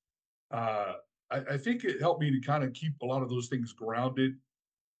experiences. Uh, I think it helped me to kind of keep a lot of those things grounded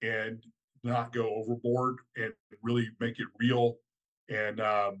and not go overboard and really make it real. And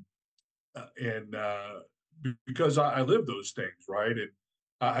because I live those things, right? And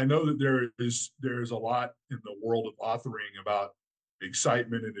I know that there is a lot in the world of authoring about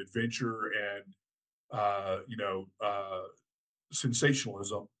excitement and adventure and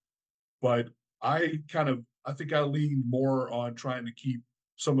sensationalism, but I think I lean more on trying to keep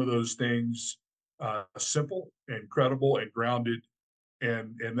some of those things simple and credible and grounded,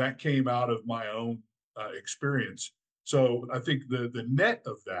 and that came out of my own experience. So I think the net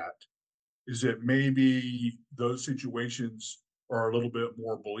of that is that maybe those situations are a little bit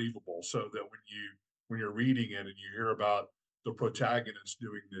more believable, so that when you're reading it and you hear about the protagonist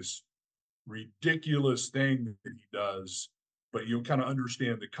doing this ridiculous thing that he does, but you kind of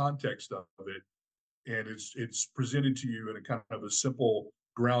understand the context of it, and it's presented to you in a kind of a simple,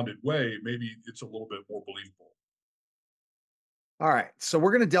 grounded way, maybe it's a little bit more believable. All right, so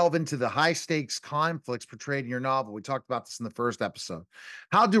we're going to delve into the high stakes conflicts portrayed in your novel. We talked about this in the first episode.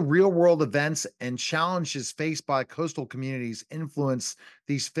 How do real world events and challenges faced by coastal communities influence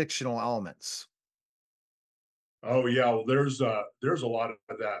these fictional elements? Oh yeah, well there's a lot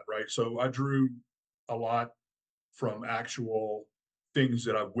of that, right? So I drew a lot from actual things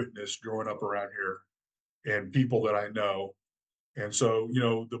that I've witnessed growing up around here and people that I know. And so,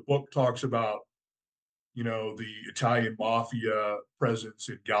 the book talks about, the Italian mafia presence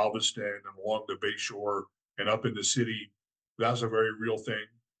in Galveston and along the Bayshore and up in the city. That's a very real thing.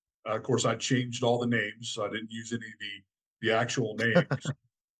 Of course, I changed all the names, so I didn't use any of the actual names.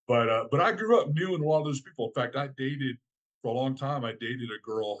 But I grew up knowing a lot of those people. In fact, I dated for a long time. I dated a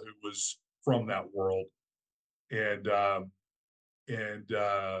girl who was from that world, and I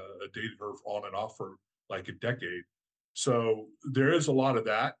dated her on and off for like a decade. So there is a lot of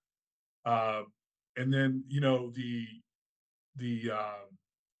that. Um, and then the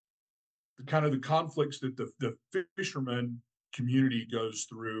kind of the conflicts that the fisherman community goes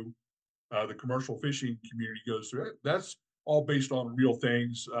through, the commercial fishing community goes through. That's all based on real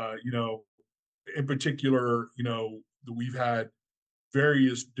things. In particular, we've had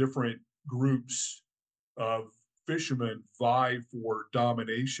various different groups of fishermen vie for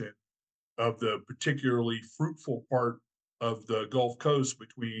domination of the particularly fruitful part of the Gulf Coast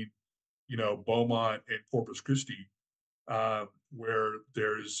between, Beaumont and Corpus Christi, where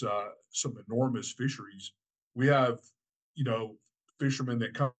there's some enormous fisheries. We have, you know, fishermen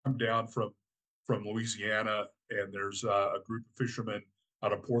that come down from Louisiana, and there's a group of fishermen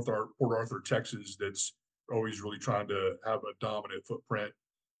out of Port Arthur, Texas, that's always really trying to have a dominant footprint.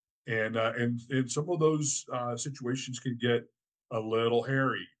 And some of those situations can get a little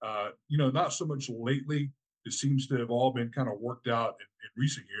hairy. Not so much lately. It seems to have all been kind of worked out in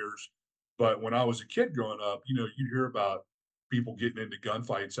recent years. But when I was a kid growing up, you hear about people getting into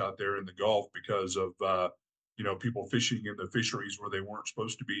gunfights out there in the Gulf because of people fishing in the fisheries where they weren't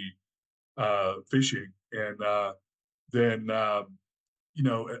supposed to be fishing. And then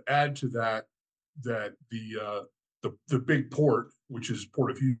add to that the big port, which is Port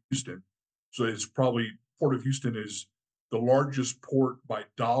of Houston. So it's probably Port of Houston is the largest port by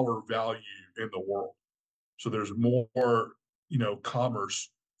dollar value in the world. So there's more, commerce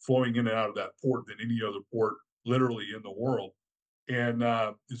flowing in and out of that port than any other port literally in the world. And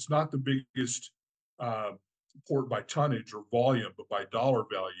it's not the biggest port by tonnage or volume, but by dollar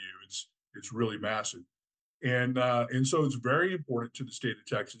value, it's really massive. And so it's very important to the state of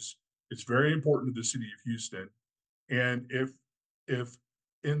Texas. It's very important to the city of Houston. And if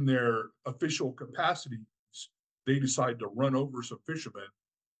in their official capacities they decide to run over some fishermen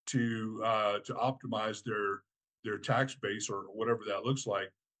to optimize their tax base or whatever that looks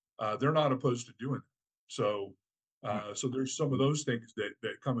like, they're not opposed to doing it. So, so there's some of those things that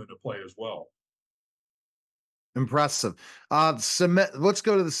come into play as well. Impressive. Let's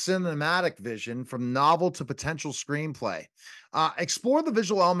go to the cinematic vision from novel to potential screenplay. Explore the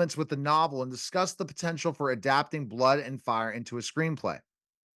visual elements with the novel and discuss the potential for adapting Blood and Fire into a screenplay.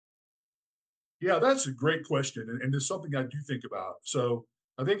 Yeah, that's a great question. And it's something I do think about. So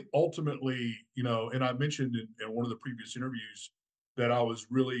I think ultimately, and I mentioned in one of the previous interviews that I was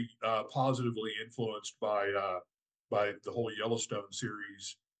really positively influenced by the whole Yellowstone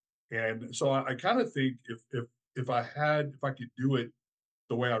series. And so I kind of think if I could do it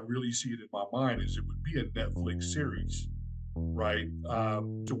the way I really see it in my mind, is it would be a Netflix series, right?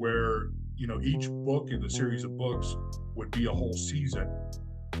 To where, each book in the series of books would be a whole season.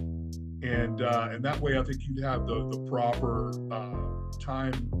 And that way, I think you'd have the proper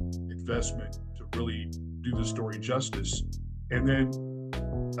time investment to really do the story justice. And then,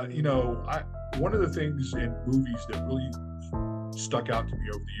 one of the things in movies that really stuck out to me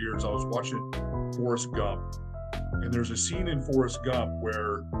over the years, I was watching Forrest Gump, and there's a scene in Forrest Gump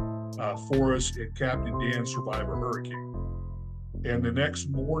where Forrest and Captain Dan survive a hurricane, and the next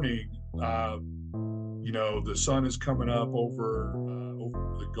morning, the sun is coming up over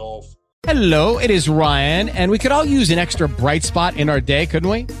the Gulf. Hello, it is Ryan, and we could all use an extra bright spot in our day, couldn't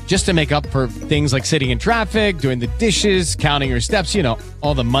we? Just to make up for things like sitting in traffic, doing the dishes, counting your steps,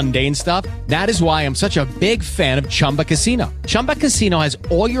 all the mundane stuff. That is why I'm such a big fan of Chumba Casino. Chumba Casino has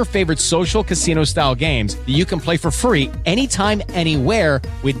all your favorite social casino-style games that you can play for free anytime, anywhere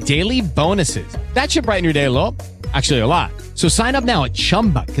with daily bonuses. That should brighten your day a little. Actually, a lot. So sign up now at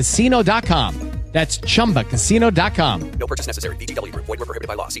ChumbaCasino.com. That's ChumbaCasino.com. No purchase necessary. VGW Group. Void where prohibited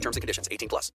by law. See terms and conditions. 18+.